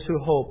those who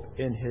hope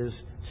in His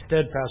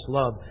steadfast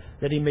love,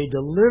 that He may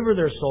deliver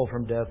their soul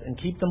from death and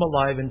keep them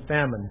alive in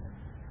famine.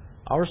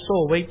 Our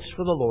soul waits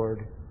for the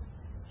Lord.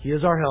 He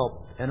is our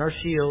help and our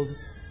shield.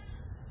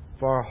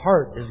 For our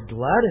heart is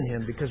glad in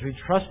Him because we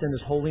trust in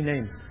His holy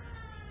name.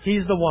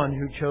 He's the one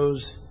who chose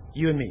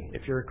you and me.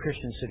 If you're a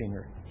Christian sitting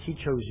here, He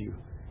chose you.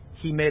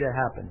 He made it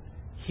happen.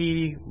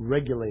 He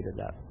regulated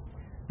that.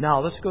 Now,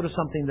 let's go to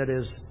something that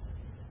is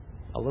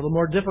a little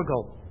more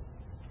difficult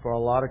for a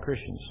lot of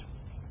Christians.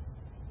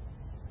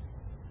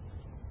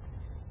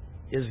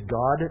 Is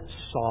God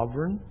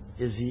sovereign?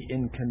 Is He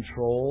in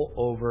control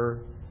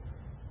over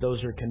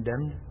those who are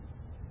condemned?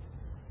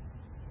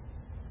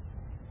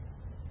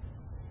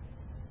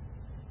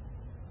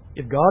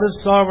 If God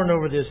is sovereign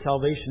over the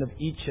salvation of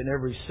each and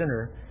every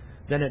sinner,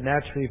 then it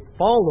naturally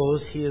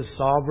follows He is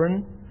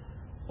sovereign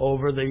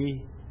over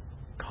the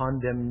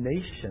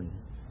condemnation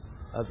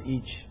of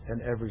each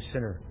and every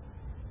sinner.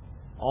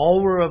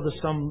 All were of the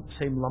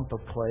same lump of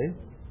clay,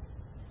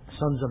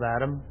 sons of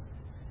Adam,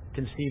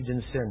 conceived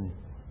in sin.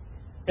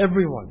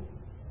 Everyone.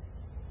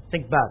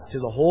 Think back to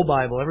the whole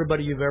Bible,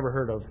 everybody you've ever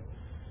heard of.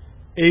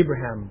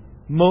 Abraham,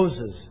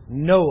 Moses,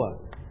 Noah,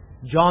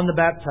 John the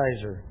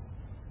Baptizer,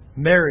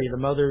 Mary, the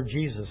mother of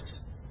Jesus,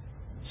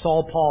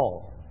 Saul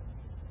Paul,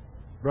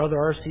 Brother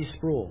R.C.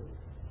 Sproul.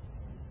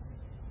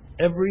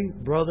 Every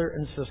brother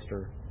and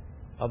sister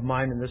of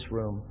mine in this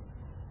room.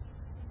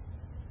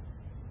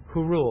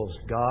 Who rules,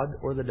 God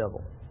or the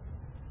devil?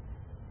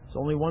 It's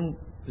only one.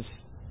 It's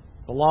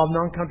the law of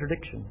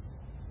non-contradiction.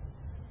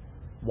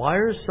 Why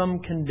are some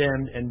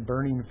condemned and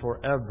burning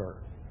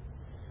forever?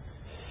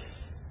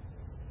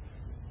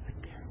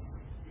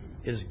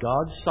 Is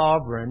God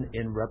sovereign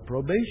in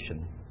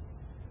reprobation?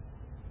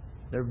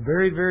 There are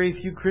very, very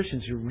few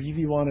Christians who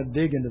really want to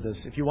dig into this.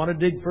 If you want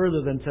to dig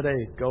further than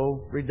today,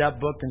 go read that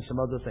book and some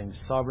other things.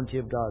 Sovereignty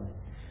of God.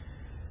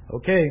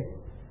 Okay.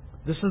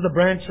 This is the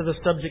branch of the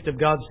subject of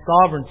God's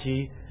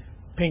sovereignty,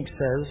 Pink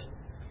says,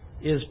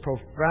 is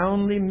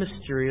profoundly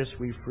mysterious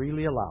we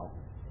freely allow.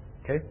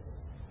 Okay?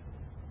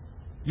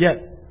 Yet,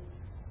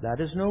 that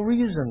is no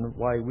reason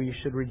why we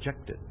should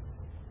reject it.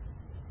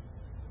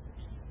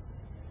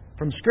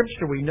 From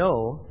Scripture we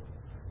know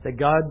that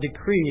God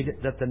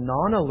decreed that the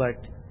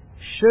non-elect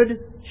should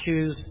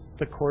choose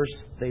the course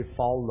they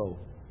follow.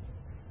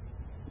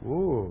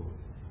 Ooh.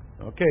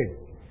 Okay.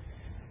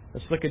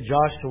 Let's look at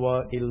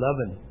Joshua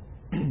 11.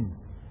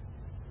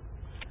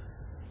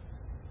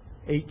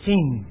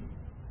 18.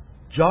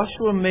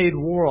 Joshua made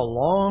war a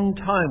long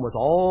time with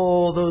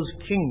all those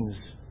kings.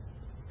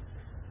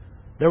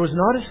 There was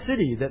not a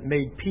city that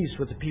made peace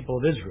with the people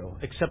of Israel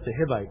except the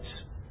Hivites,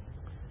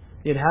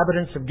 the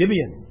inhabitants of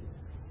Gibeon.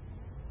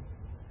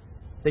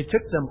 They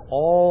took them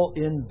all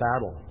in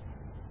battle.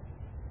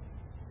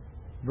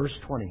 Verse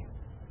 20.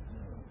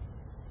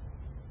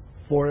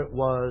 For it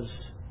was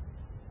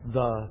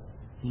the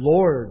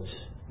Lord's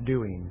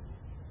doing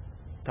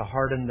to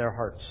harden their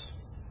hearts,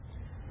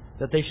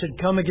 that they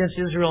should come against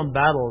Israel in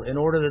battle in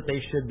order that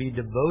they should be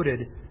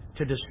devoted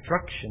to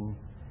destruction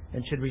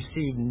and should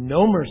receive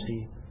no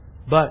mercy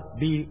but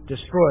be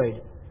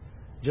destroyed,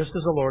 just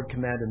as the Lord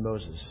commanded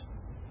Moses.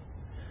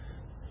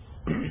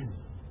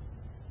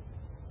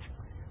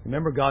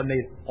 Remember, God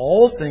made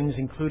all things,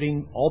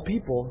 including all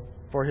people,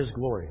 for His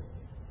glory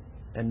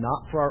and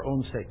not for our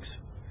own sakes.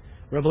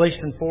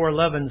 Revelation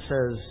 4:11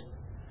 says,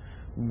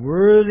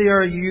 "Worthy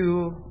are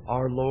you,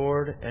 our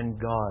Lord and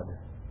God,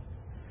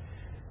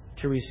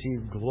 to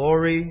receive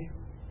glory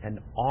and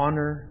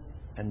honor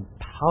and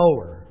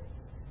power.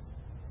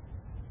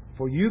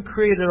 For you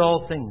created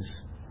all things,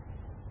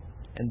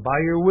 and by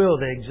your will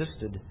they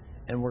existed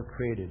and were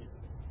created."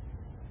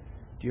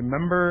 Do you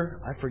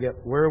remember, I forget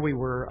where we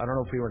were, I don't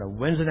know if we were in a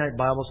Wednesday night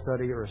Bible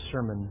study or a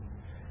sermon,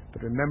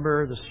 but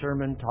remember the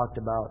sermon talked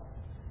about,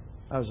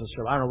 I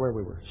don't know where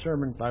we were,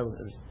 sermon, Bible,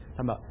 it was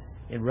talking about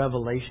in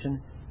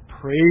Revelation,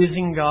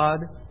 praising God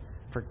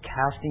for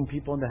casting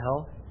people into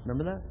hell.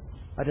 Remember that?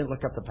 I didn't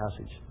look up the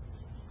passage.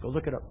 Go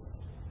look it up.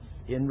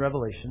 In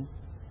Revelation.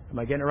 Am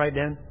I getting it right,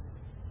 Dan?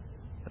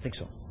 I think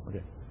so.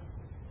 Okay.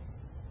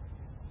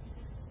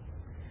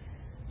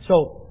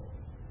 So,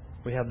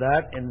 we have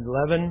that in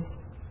 11.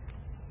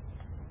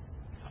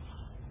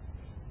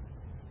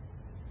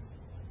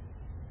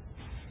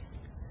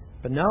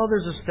 But now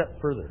there's a step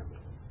further.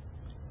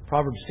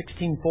 Proverbs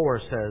 16:4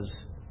 says,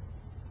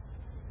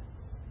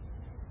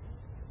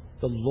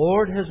 "The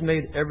Lord has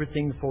made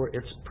everything for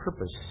its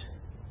purpose,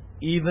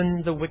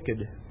 even the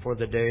wicked for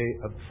the day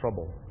of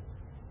trouble.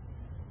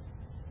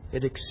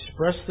 It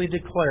expressly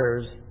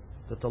declares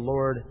that the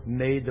Lord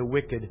made the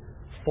wicked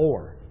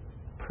for,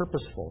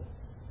 purposeful,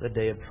 the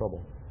day of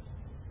trouble.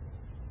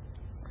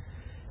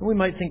 And we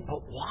might think,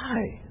 but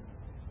why?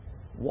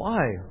 Why?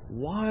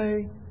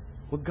 Why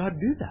would God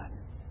do that?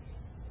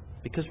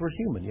 Because we're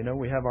human, you know.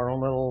 We have our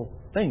own little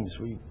things.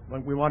 We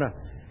want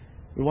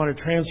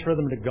to transfer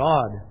them to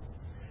God.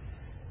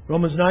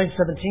 Romans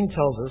 9:17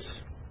 tells us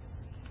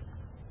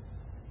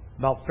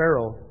about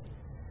Pharaoh.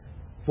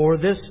 For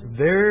this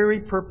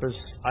very purpose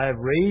I have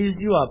raised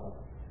you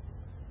up,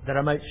 that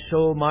I might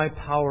show my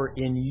power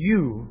in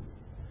you,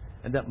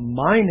 and that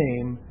my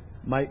name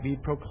might be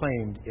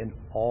proclaimed in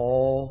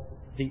all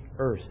the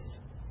earth.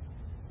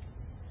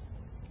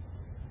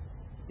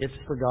 It's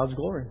for God's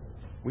glory.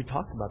 We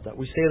talk about that.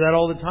 We say that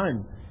all the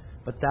time.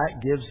 But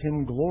that gives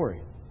Him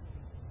glory.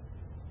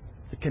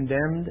 The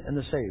condemned and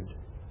the saved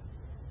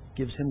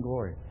gives Him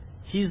glory.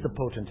 He's the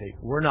potentate.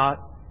 We're not.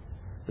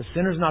 The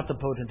sinner's not the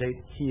potentate.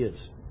 He is.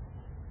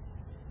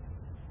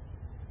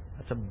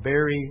 That's a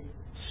very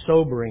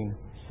sobering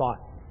thought.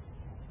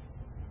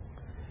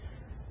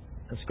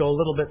 Let's go a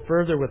little bit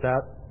further with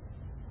that.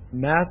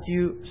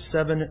 Matthew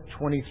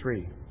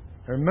 7:23.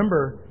 Now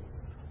remember,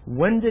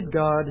 when did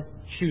God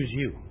choose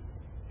you?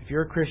 If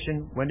you're a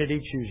Christian, when did He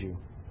choose you?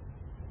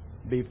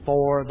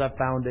 Before the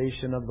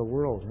foundation of the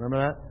world. Remember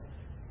that?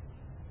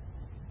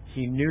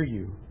 He knew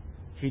you.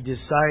 He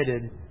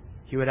decided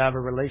He would have a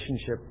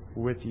relationship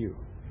with you.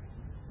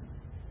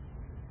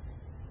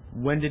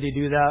 When did He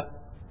do that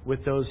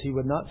with those He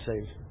would not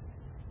save?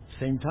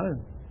 Same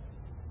time.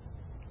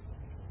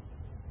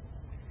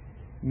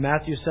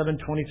 Matthew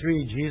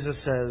 7:23, Jesus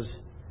says,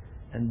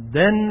 and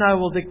then I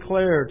will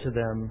declare to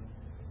them,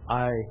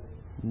 I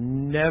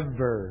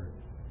never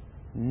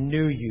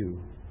knew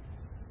you.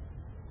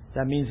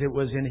 That means it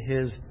was in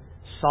His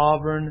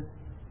sovereign,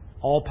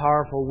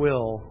 all-powerful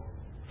will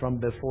from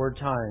before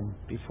time,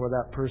 before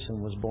that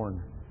person was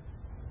born,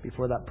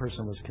 before that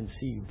person was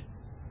conceived.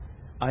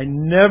 I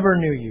never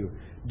knew you.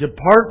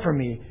 Depart from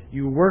me,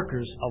 you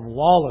workers of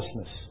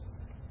lawlessness.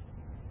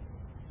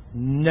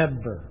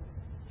 Never.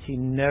 He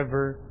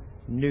never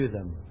knew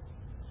them.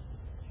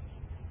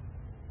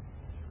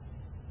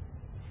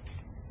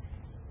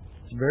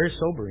 It's very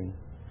sobering.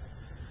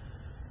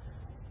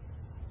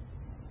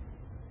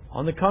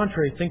 On the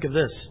contrary, think of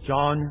this.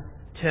 John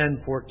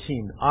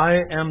 10:14.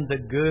 I am the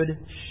good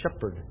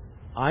shepherd.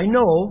 I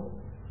know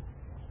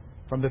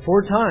from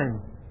before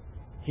time.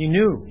 He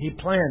knew, He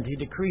planned, He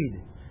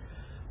decreed.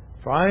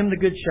 For I am the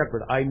good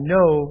shepherd. I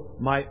know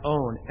my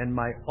own, and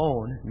my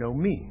own know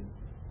me.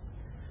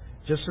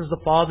 Just as the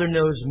Father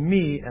knows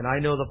me, and I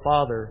know the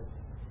Father,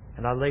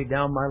 and I lay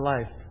down my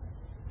life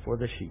for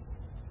the sheep.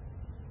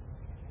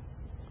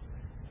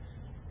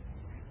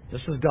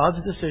 This was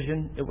God's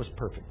decision. It was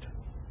perfect.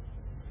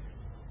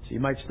 So you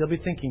might still be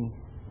thinking,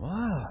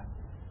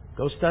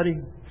 go study,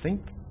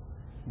 think.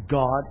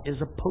 God is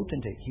a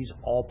potentate. He's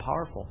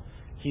all-powerful.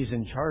 He's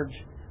in charge.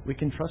 We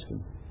can trust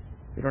Him.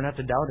 We don't have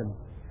to doubt Him.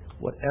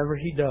 Whatever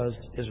He does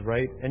is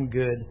right and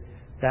good.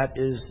 That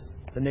is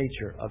the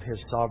nature of His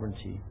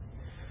sovereignty.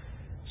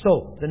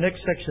 So, the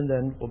next section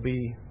then will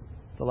be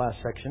the last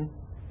section.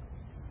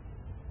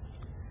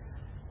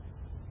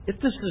 If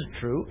this is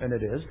true, and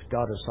it is,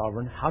 God is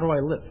sovereign, how do I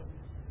live?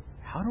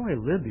 How do I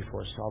live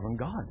before a sovereign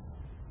God?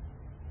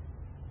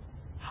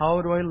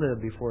 How do I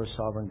live before a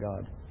sovereign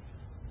God?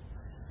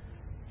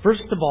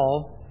 First of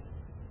all,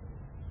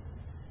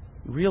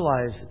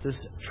 realize that this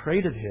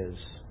trait of His,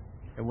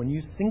 and when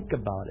you think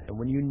about it, and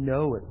when you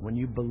know it, when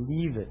you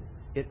believe it,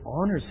 it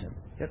honors Him.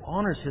 It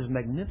honors His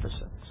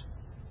magnificence.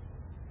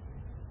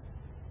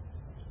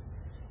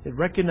 It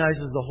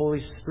recognizes the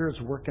Holy Spirit's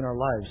work in our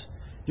lives.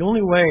 The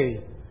only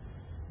way,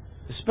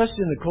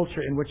 especially in the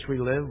culture in which we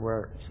live,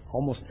 where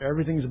almost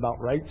everything's about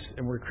rights,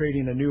 and we're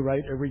creating a new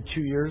right every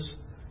 2 years,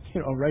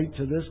 a right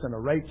to this and a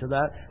right to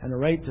that, and a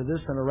right to this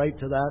and a right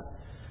to that.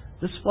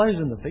 This flies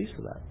in the face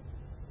of that.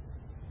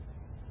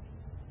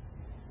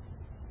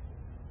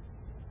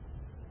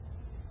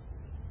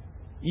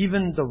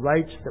 Even the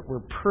rights that we're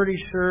pretty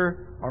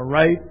sure are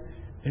right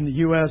in the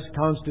U.S.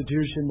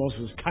 Constitution, most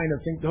of us kind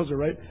of think those are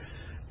right,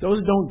 those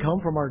don't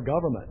come from our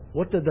government.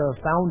 What did the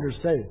founders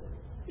say?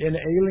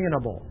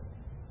 Inalienable.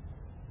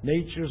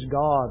 Nature's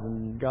God,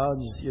 and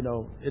God's,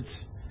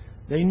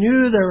 they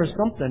knew there was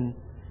something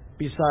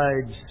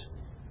besides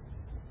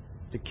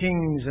the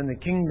kings and the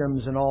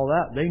kingdoms and all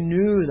that. They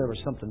knew there was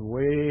something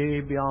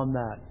way beyond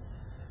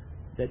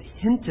that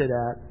hinted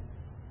at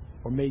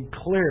or made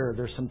clear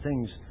there's some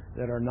things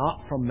that are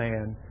not from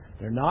man.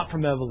 They're not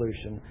from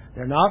evolution.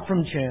 They're not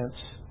from chance.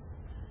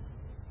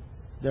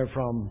 They're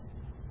from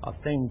a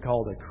thing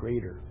called a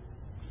creator.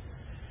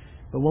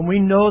 But when we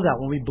know that,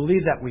 when we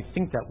believe that, we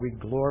think that, we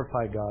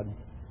glorify God.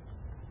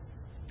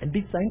 And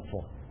be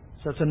thankful.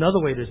 So that's another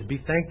way to be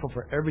thankful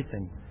for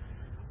everything.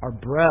 Our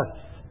breath.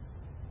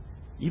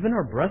 Even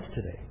our breath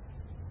today.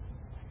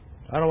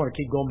 I don't want to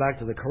keep going back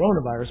to the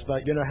coronavirus,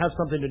 but it has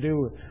something to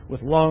do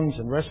with lungs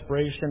and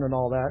respiration and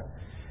all that.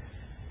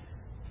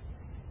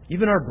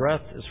 Even our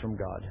breath is from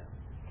God.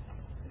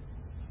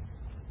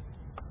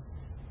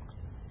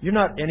 You're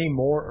not any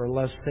more or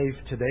less safe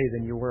today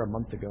than you were a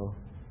month ago.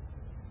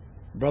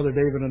 Brother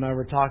David and I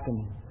were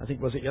talking, I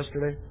think, was it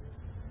yesterday?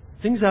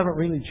 Things haven't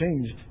really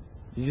changed.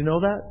 Did you know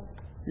that?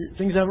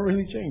 Things haven't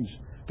really changed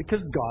because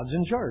God's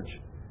in charge.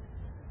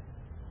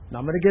 Now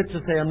I'm going to get to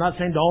say, I'm not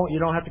saying you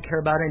don't have to care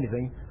about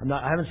anything.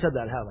 I haven't said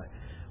that, have I?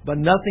 But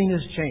nothing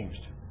has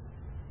changed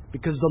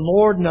because the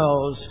Lord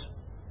knows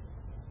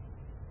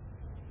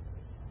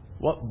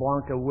what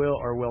Blanca will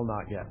or will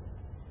not get.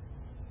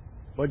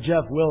 What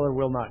Jeff will or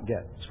will not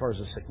get as far as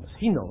the sickness.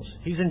 He knows.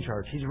 He's in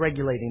charge. He's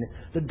regulating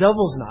it. The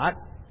devil's not.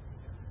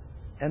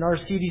 And our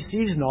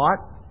CDC's not.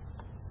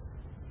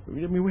 I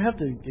mean, we have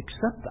to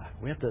accept that.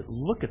 We have to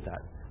look at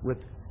that with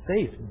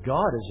faith.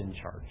 God is in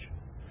charge.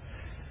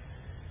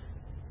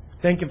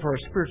 Thank Him for our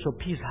spiritual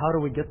peace. How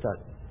do we get that?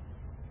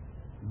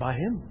 By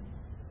Him.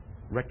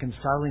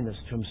 Reconciling us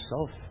to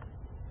Himself.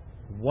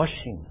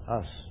 Washing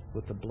us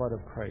with the blood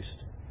of Christ.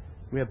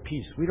 We have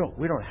peace. We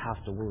don't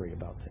have to worry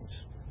about things.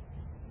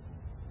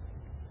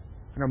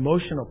 An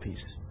emotional peace.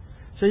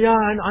 So yeah,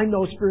 I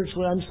know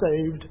spiritually I'm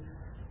saved,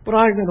 but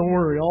I'm going to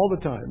worry all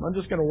the time. I'm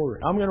just going to worry.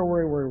 I'm going to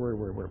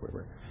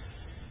worry.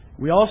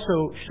 We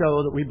also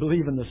show that we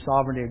believe in the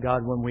sovereignty of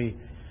God when we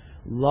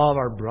love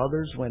our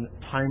brothers when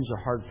times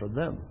are hard for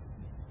them.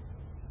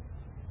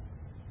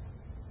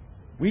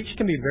 We each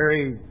can be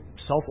very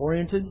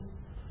self-oriented.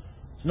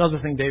 It's another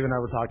thing Dave and I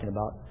were talking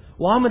about.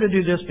 Well, I'm going to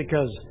do this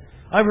because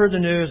I've heard the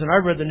news and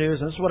I've read the news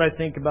and this is what I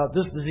think about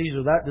this disease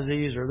or that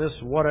disease or this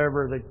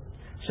whatever. The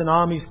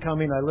tsunami's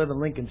coming. I live in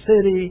Lincoln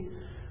City.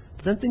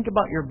 But then think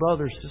about your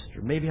brother or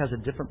sister. Maybe has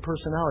a different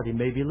personality.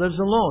 Maybe lives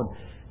alone.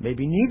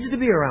 Maybe needs to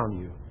be around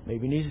you.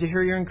 Maybe needs to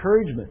hear your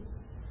encouragement.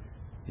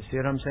 You see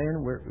what I'm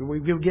saying? We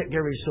get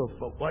very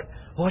so.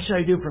 What should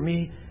I do for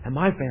me and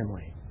my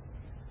family?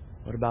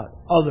 What about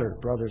other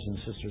brothers and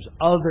sisters,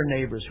 other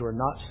neighbors who are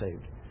not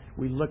saved?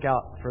 We look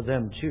out for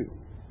them too.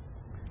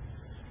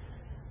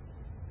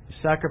 We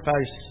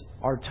sacrifice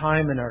our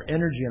time and our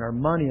energy and our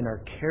money and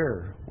our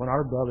care when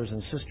our brothers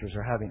and sisters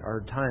are having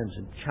hard times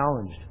and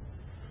challenged.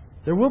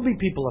 There will be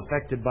people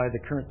affected by the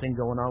current thing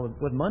going on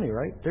with money,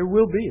 right? There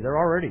will be.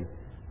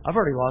 I've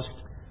already lost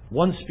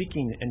one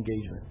speaking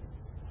engagement.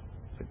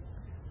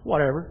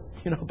 Whatever,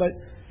 but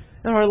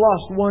and I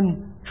lost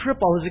one trip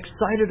I was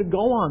excited to go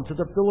on to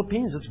the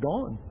Philippines. It's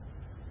gone.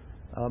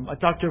 I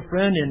talked to a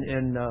friend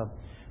in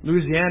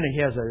Louisiana.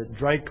 He has a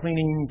dry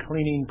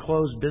cleaning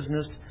clothes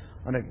business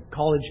on a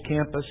college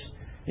campus.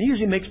 He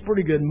usually makes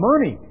pretty good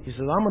money. He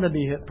says, I'm going to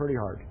be hit pretty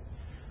hard.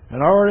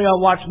 And already I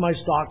watched my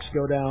stocks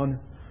go down.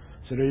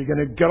 I said, are you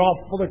going to get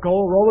off of the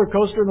roller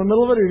coaster in the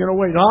middle of it, or are you going to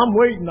wait?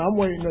 I'm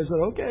waiting. I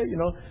said, okay,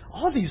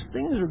 all these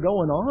things are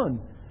going on.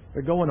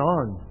 They're going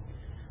on.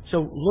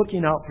 So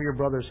looking out for your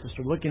brother or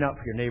sister, looking out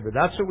for your neighbor,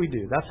 that's what we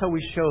do. That's how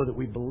we show that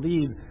we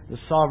believe the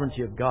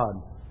sovereignty of God.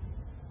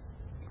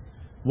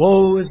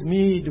 Woe is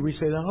me. Do we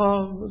say that?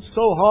 Oh, it's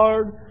so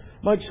hard.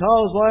 My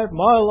child's life,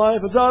 my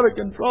life, it's out of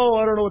control.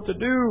 I don't know what to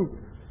do.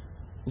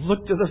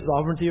 Look to the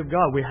sovereignty of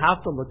God. We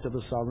have to look to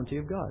the sovereignty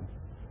of God.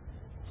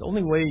 It's the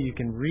only way you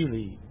can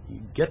really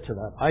get to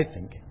that, I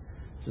think.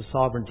 The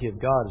sovereignty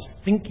of God is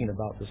thinking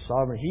about the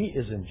sovereignty. He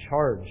is in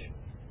charge.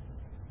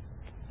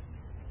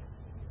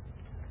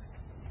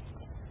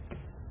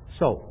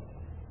 So,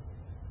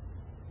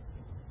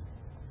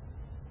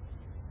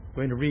 I'm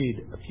going to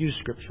read a few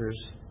scriptures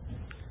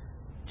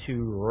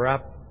to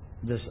wrap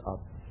this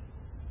up.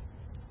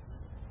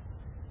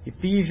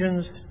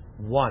 Ephesians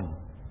 1.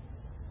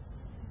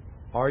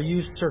 Are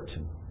you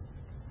certain?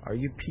 Are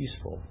you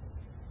peaceful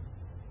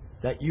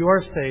that you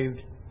are saved,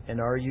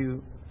 and are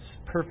you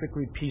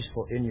perfectly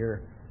peaceful in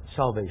your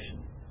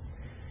salvation?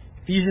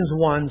 Ephesians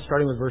 1,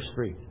 starting with verse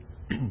 3.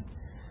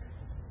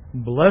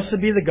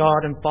 Blessed be the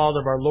God and Father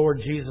of our Lord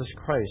Jesus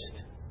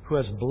Christ, who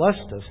has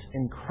blessed us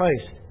in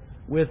Christ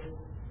with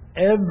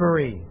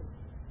every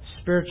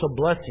spiritual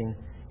blessing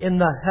in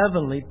the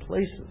heavenly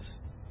places,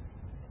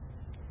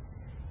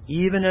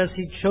 even as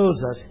He chose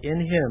us in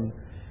Him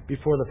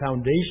before the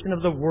foundation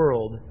of the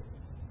world,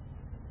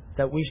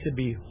 that we should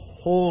be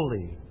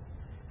holy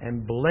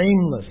and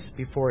blameless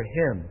before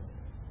Him.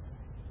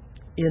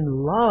 In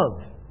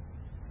love,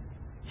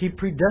 He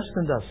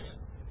predestined us.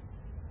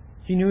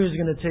 He knew He was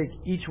going to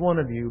take each one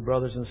of you,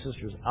 brothers and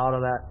sisters, out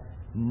of that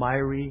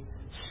miry,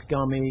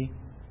 scummy,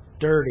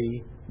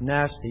 dirty,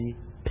 nasty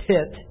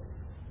pit,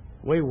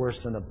 way worse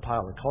than a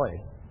pile of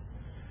clay.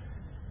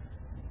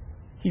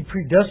 He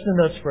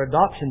predestined us for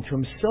adoption to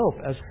Himself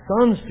as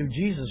sons through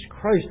Jesus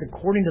Christ,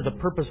 according to the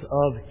purpose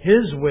of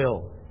His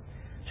will,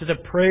 to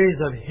the praise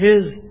of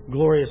His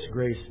glorious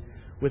grace,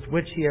 with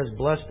which He has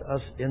blessed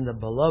us in the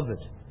Beloved.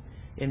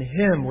 In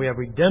Him we have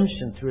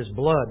redemption through His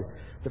blood,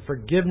 the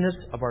forgiveness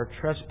of our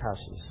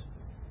trespasses.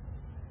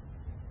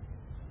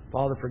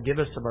 Father, forgive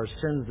us of our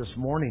sins this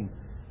morning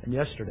and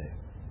yesterday,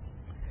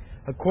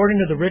 according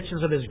to the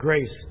riches of His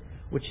grace,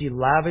 which He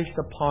lavished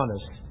upon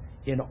us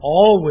in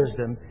all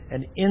wisdom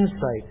and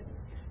insight,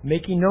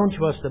 making known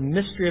to us the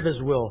mystery of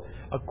His will,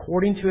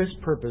 according to His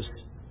purpose,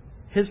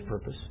 His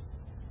purpose,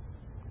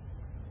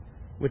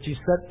 which He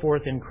set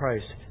forth in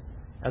Christ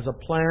as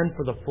a plan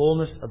for the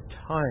fullness of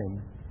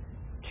time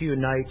to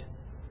unite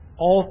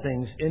all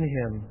things in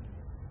Him,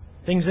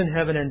 things in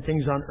heaven and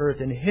things on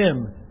earth. In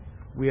Him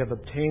we have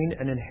obtained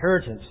an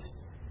inheritance,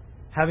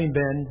 having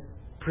been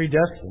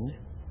predestined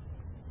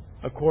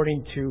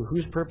according to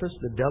whose purpose?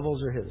 The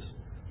devil's or His?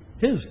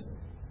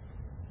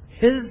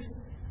 His.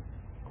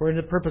 According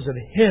to the purpose of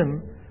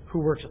Him who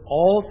works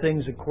all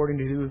things according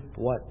to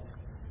what?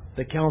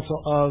 The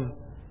counsel of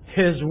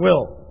His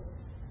will.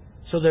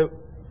 So that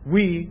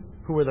we,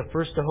 who were the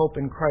first to hope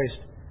in Christ,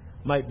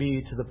 might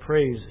be to the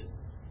praise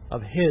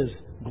of His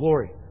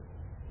glory.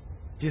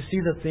 Do you see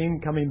the theme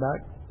coming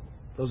back?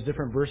 Those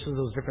different verses,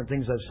 those different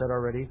things I've said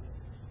already?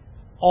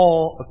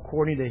 All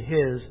according to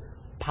His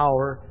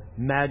power,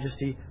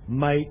 majesty,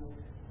 might,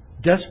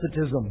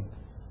 despotism.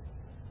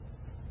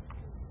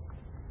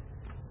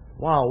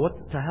 Wow,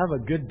 to have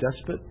a good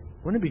despot?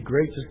 Wouldn't it be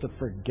great just to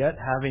forget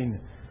having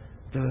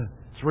the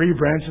 3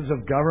 branches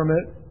of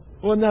government?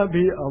 Wouldn't that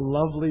be a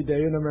lovely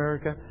day in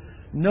America?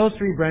 No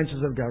 3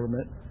 branches of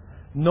government.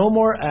 No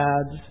more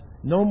ads.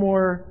 No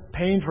more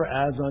paying for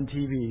ads on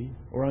TV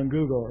or on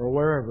Google or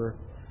wherever.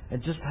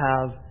 And just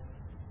have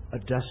a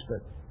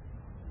despot.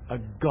 A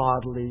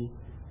godly,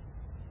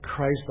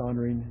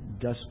 Christ-honoring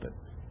despot.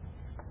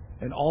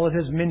 And all of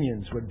His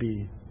minions would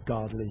be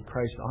godly,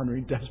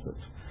 Christ-honoring despots.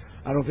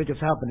 I don't think it's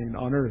happening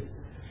on earth.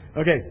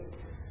 Okay.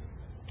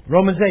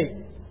 Romans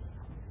 8,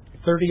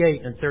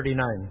 38 and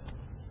 39.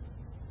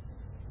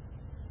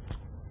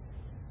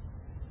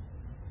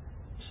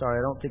 Sorry,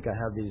 I don't think I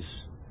have these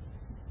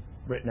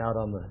written out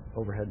on the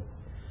overhead.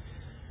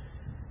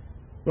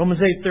 Romans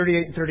 8,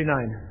 38 and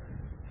 39.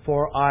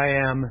 For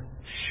I am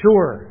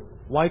sure.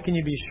 Why can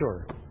you be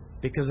sure?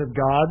 Because of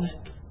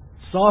God's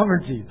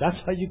sovereignty. That's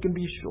how you can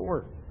be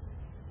sure.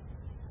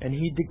 And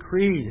He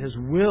decreed His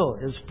will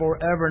is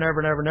forever and ever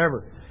and ever and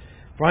ever.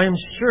 For I am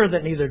sure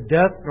that neither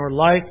death, nor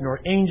life, nor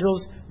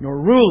angels,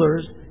 nor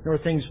rulers, nor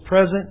things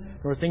present,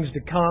 nor things to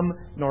come,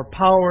 nor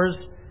powers,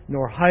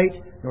 nor height,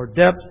 nor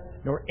depth,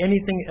 nor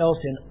anything else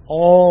in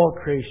all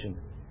creation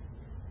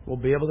will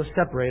be able to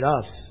separate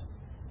us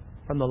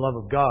from the love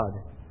of God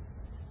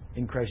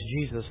in Christ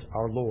Jesus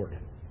our Lord.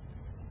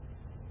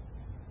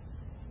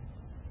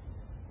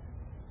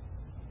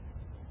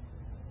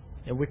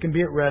 And we can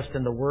be at rest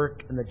in the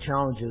work and the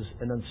challenges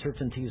and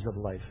uncertainties of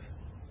life.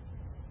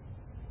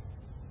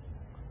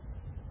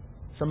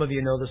 Some of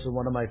you know this is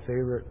one of my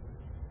favorite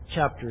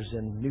chapters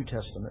in New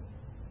Testament.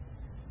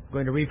 I'm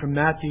going to read from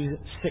Matthew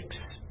 6.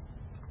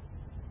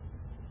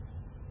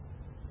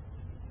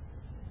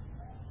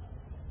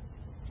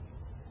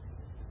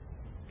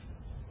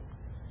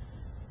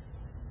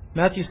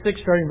 Matthew 6,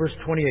 starting verse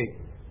 28.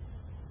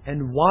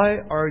 And why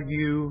are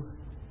you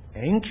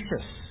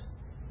anxious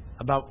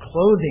about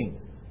clothing?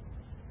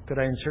 Could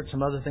I insert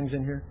some other things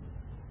in here?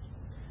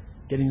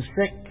 Getting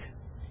sick,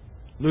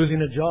 losing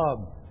a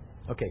job.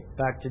 Okay,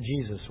 back to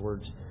Jesus'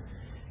 words.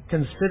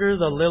 Consider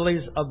the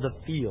lilies of the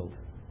field,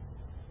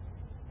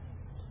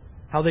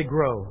 how they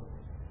grow.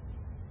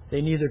 They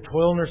neither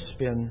toil nor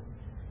spin.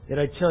 Yet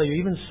I tell you,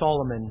 even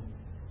Solomon,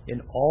 in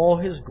all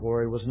his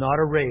glory, was not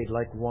arrayed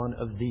like one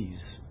of these.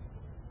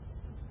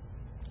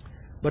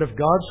 But if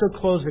God so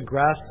clothes the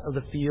grass of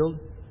the field,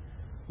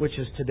 which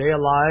is today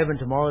alive and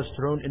tomorrow is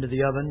thrown into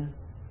the oven,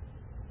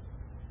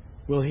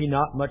 will He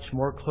not much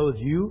more clothe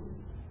you,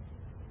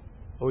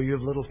 O you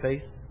of little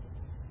faith?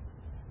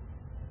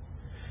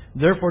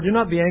 Therefore do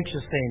not be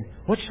anxious, saying,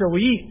 what shall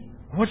we eat?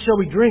 Or what shall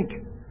we drink?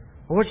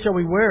 Or what shall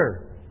we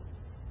wear?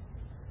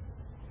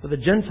 For the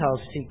Gentiles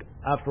seek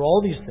after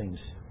all these things,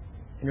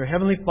 and your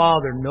heavenly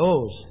Father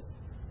knows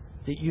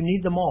that you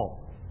need them all.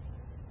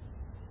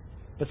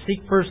 But seek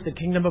first the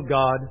kingdom of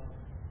God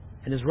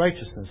and His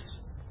righteousness,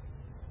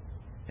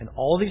 and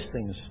all these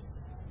things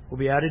will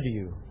be added to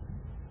you.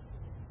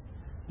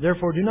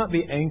 Therefore, do not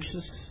be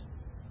anxious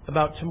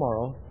about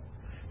tomorrow,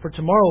 for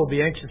tomorrow will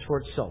be anxious for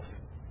itself.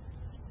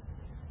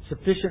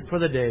 Sufficient for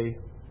the day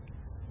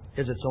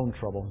is its own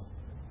trouble.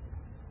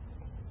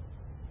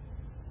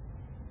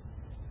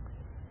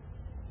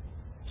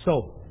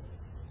 So,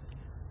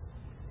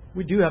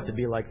 we do have to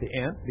be like the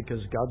ant, because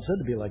God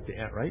said to be like the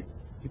ant, right?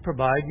 You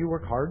provide, you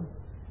work hard.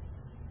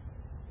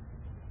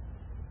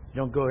 You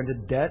don't go into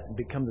debt and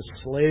become the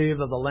slave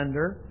of the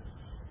lender.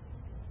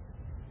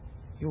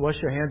 You wash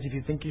your hands if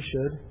you think you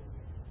should.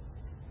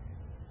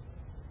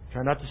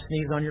 Try not to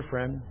sneeze on your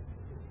friend.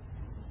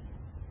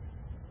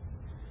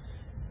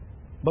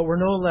 But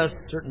we're no less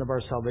certain of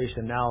our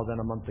salvation now than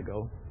a month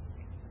ago.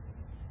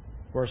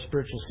 For our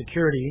spiritual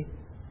security,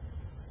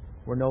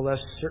 we're no less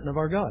certain of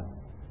our God.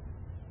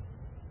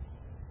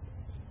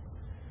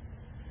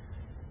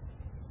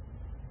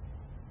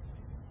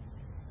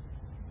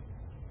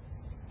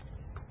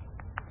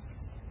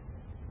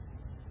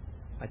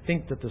 I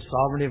think that the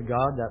sovereignty of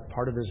God, that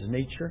part of His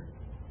nature,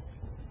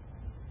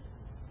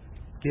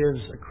 gives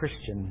a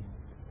Christian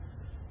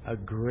a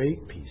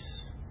great peace.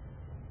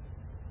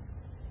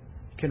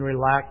 You can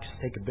relax,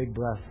 take a big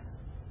breath,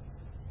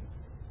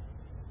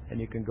 And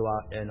you can go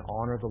out and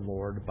honor the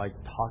Lord by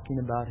talking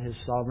about His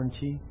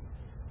sovereignty,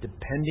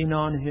 depending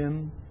on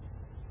Him,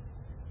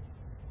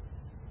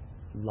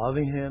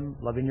 loving Him,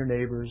 loving your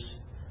neighbors,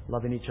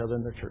 loving each other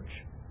in the church.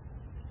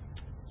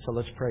 So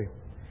let's pray.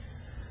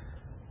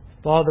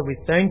 Father, we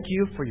thank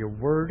You for Your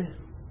Word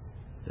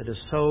that is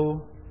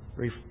so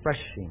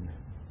refreshing,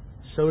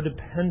 so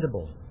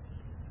dependable.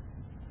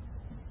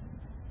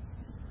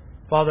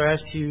 Father, I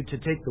ask You to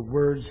take the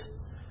words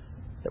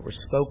that were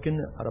spoken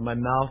out of my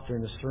mouth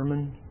during the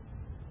sermon,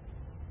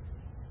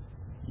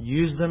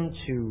 use them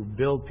to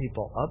build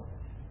people up.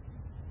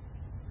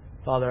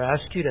 Father, I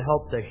ask You to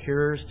help the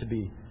hearers to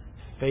be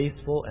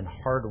faithful and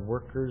hard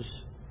workers.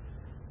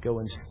 Go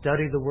and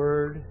study the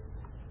Word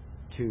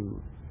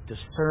to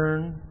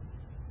discern,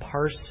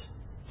 parse,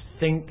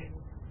 think,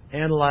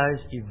 analyze,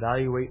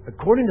 evaluate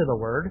according to the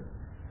Word.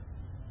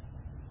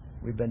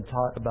 We've been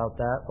taught about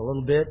that a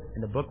little bit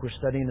in the book we're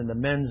studying in the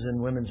men's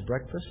and women's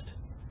breakfast.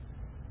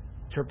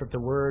 Interpret the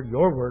Word,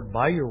 Your Word,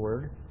 by Your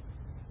Word.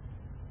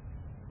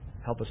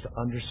 Help us to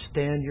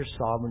understand Your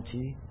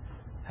sovereignty,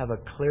 have a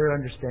clear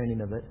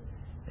understanding of it,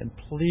 and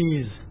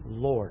please,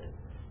 Lord,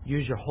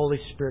 use Your Holy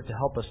Spirit to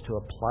help us to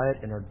apply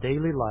it in our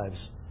daily lives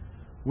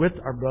with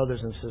our brothers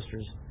and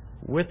sisters,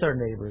 with our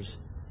neighbors,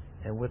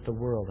 and with the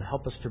world.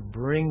 Help us to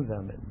bring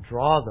them and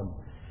draw them.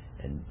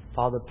 And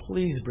Father,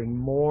 please bring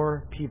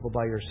more people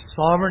by Your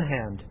sovereign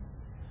hand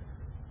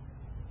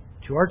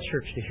to our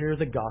church to hear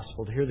the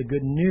gospel, to hear the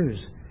good news,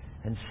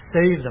 and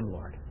save them,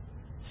 Lord.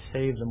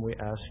 Save them, we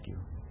ask You.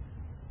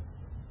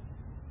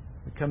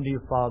 We come to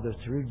You, Father,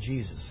 through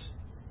Jesus.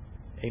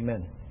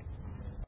 Amen.